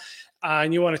subscription app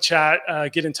and you want to chat,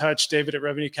 get in touch,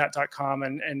 david@revenuecat.com,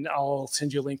 and I'll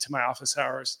send you a link to my office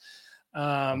hours.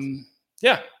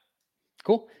 Yeah.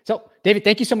 Cool. So David,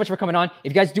 thank you so much for coming on.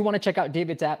 If you guys do want to check out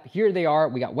David's app, here they are.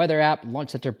 We got Weather app,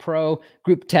 Launch Center Pro,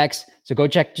 Group Text. So go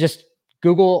check, just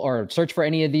Google or search for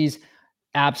any of these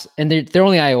apps. And they're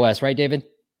only iOS, right, David?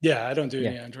 Yeah, I don't do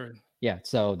any Android. Yeah,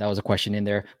 so that was a question in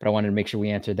there, but I wanted to make sure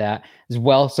we answered that as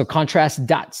well. So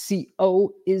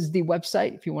contrast.co is the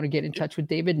website if you want to get in touch with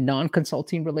David,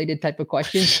 non-consulting related type of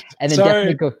questions. And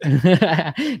then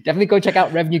definitely go check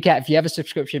out RevenueCat if you have a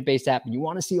subscription-based app and you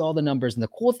want to see all the numbers. And the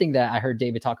cool thing that I heard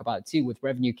David talk about too with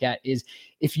RevenueCat is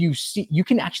if you see,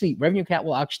 RevenueCat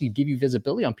will actually give you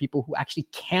visibility on people who actually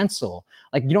cancel.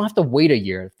 Like you don't have to wait a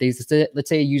year. Let's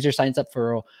say a user signs up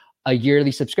for a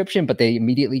yearly subscription, but they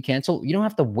immediately cancel. You don't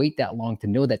have to wait that long to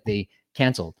know that they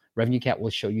canceled. RevenueCat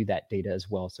will show you that data as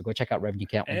well. So go check out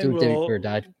RevenueCat.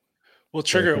 We'll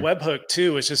trigger a webhook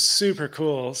too, which is super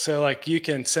cool. So you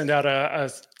can send out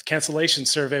a cancellation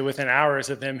survey within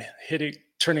hours of them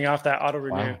turning off that auto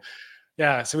renew. Wow.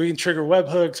 Yeah, so we can trigger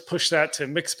webhooks, push that to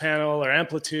Mixpanel or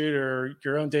Amplitude or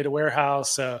your own data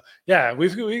warehouse. So yeah,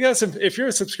 we got some. If you're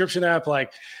a subscription app, I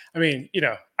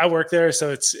work there, so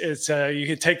it's you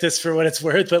can take this for what it's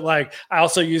worth. But I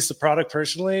also use the product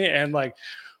personally, and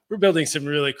we're building some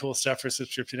really cool stuff for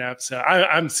subscription apps. So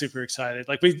I'm super excited.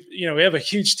 We have a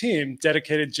huge team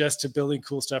dedicated just to building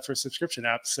cool stuff for subscription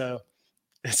apps. So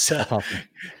it's awesome.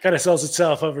 Kind of sells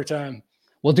itself over time.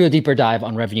 We'll do a deeper dive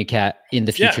on RevenueCat in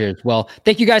the future as well.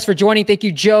 Thank you guys for joining. Thank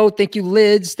you, Joe. Thank you,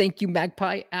 Lids. Thank you,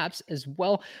 Magpie Apps as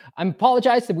well. I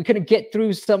apologize that we couldn't get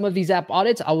through some of these app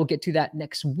audits. I will get to that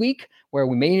next week where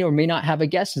we may or may not have a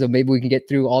guest. So maybe we can get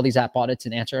through all these app audits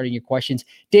and answer all your questions.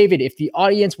 David, if the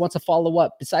audience wants to follow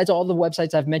up, besides all the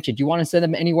websites I've mentioned, do you want to send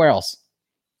them anywhere else?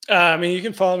 You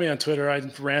can follow me on Twitter. I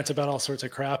rant about all sorts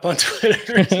of crap on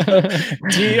Twitter.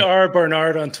 DR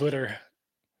Barnard on Twitter.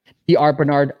 DR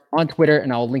Barnard on Twitter,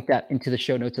 and I'll link that into the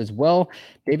show notes as well.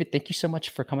 David, thank you so much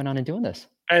for coming on and doing this.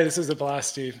 Hey, this is a blast,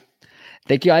 Steve.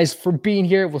 Thank you guys for being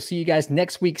here. We'll see you guys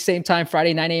next week, same time,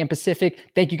 Friday, 9 a.m.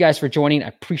 Pacific. Thank you guys for joining. I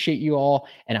appreciate you all,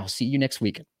 and I'll see you next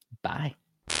week. Bye.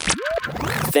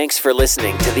 Thanks for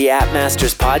listening to the App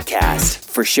Masters podcast.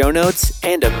 For show notes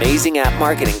and amazing app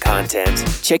marketing content,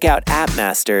 check out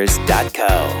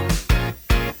appmasters.co.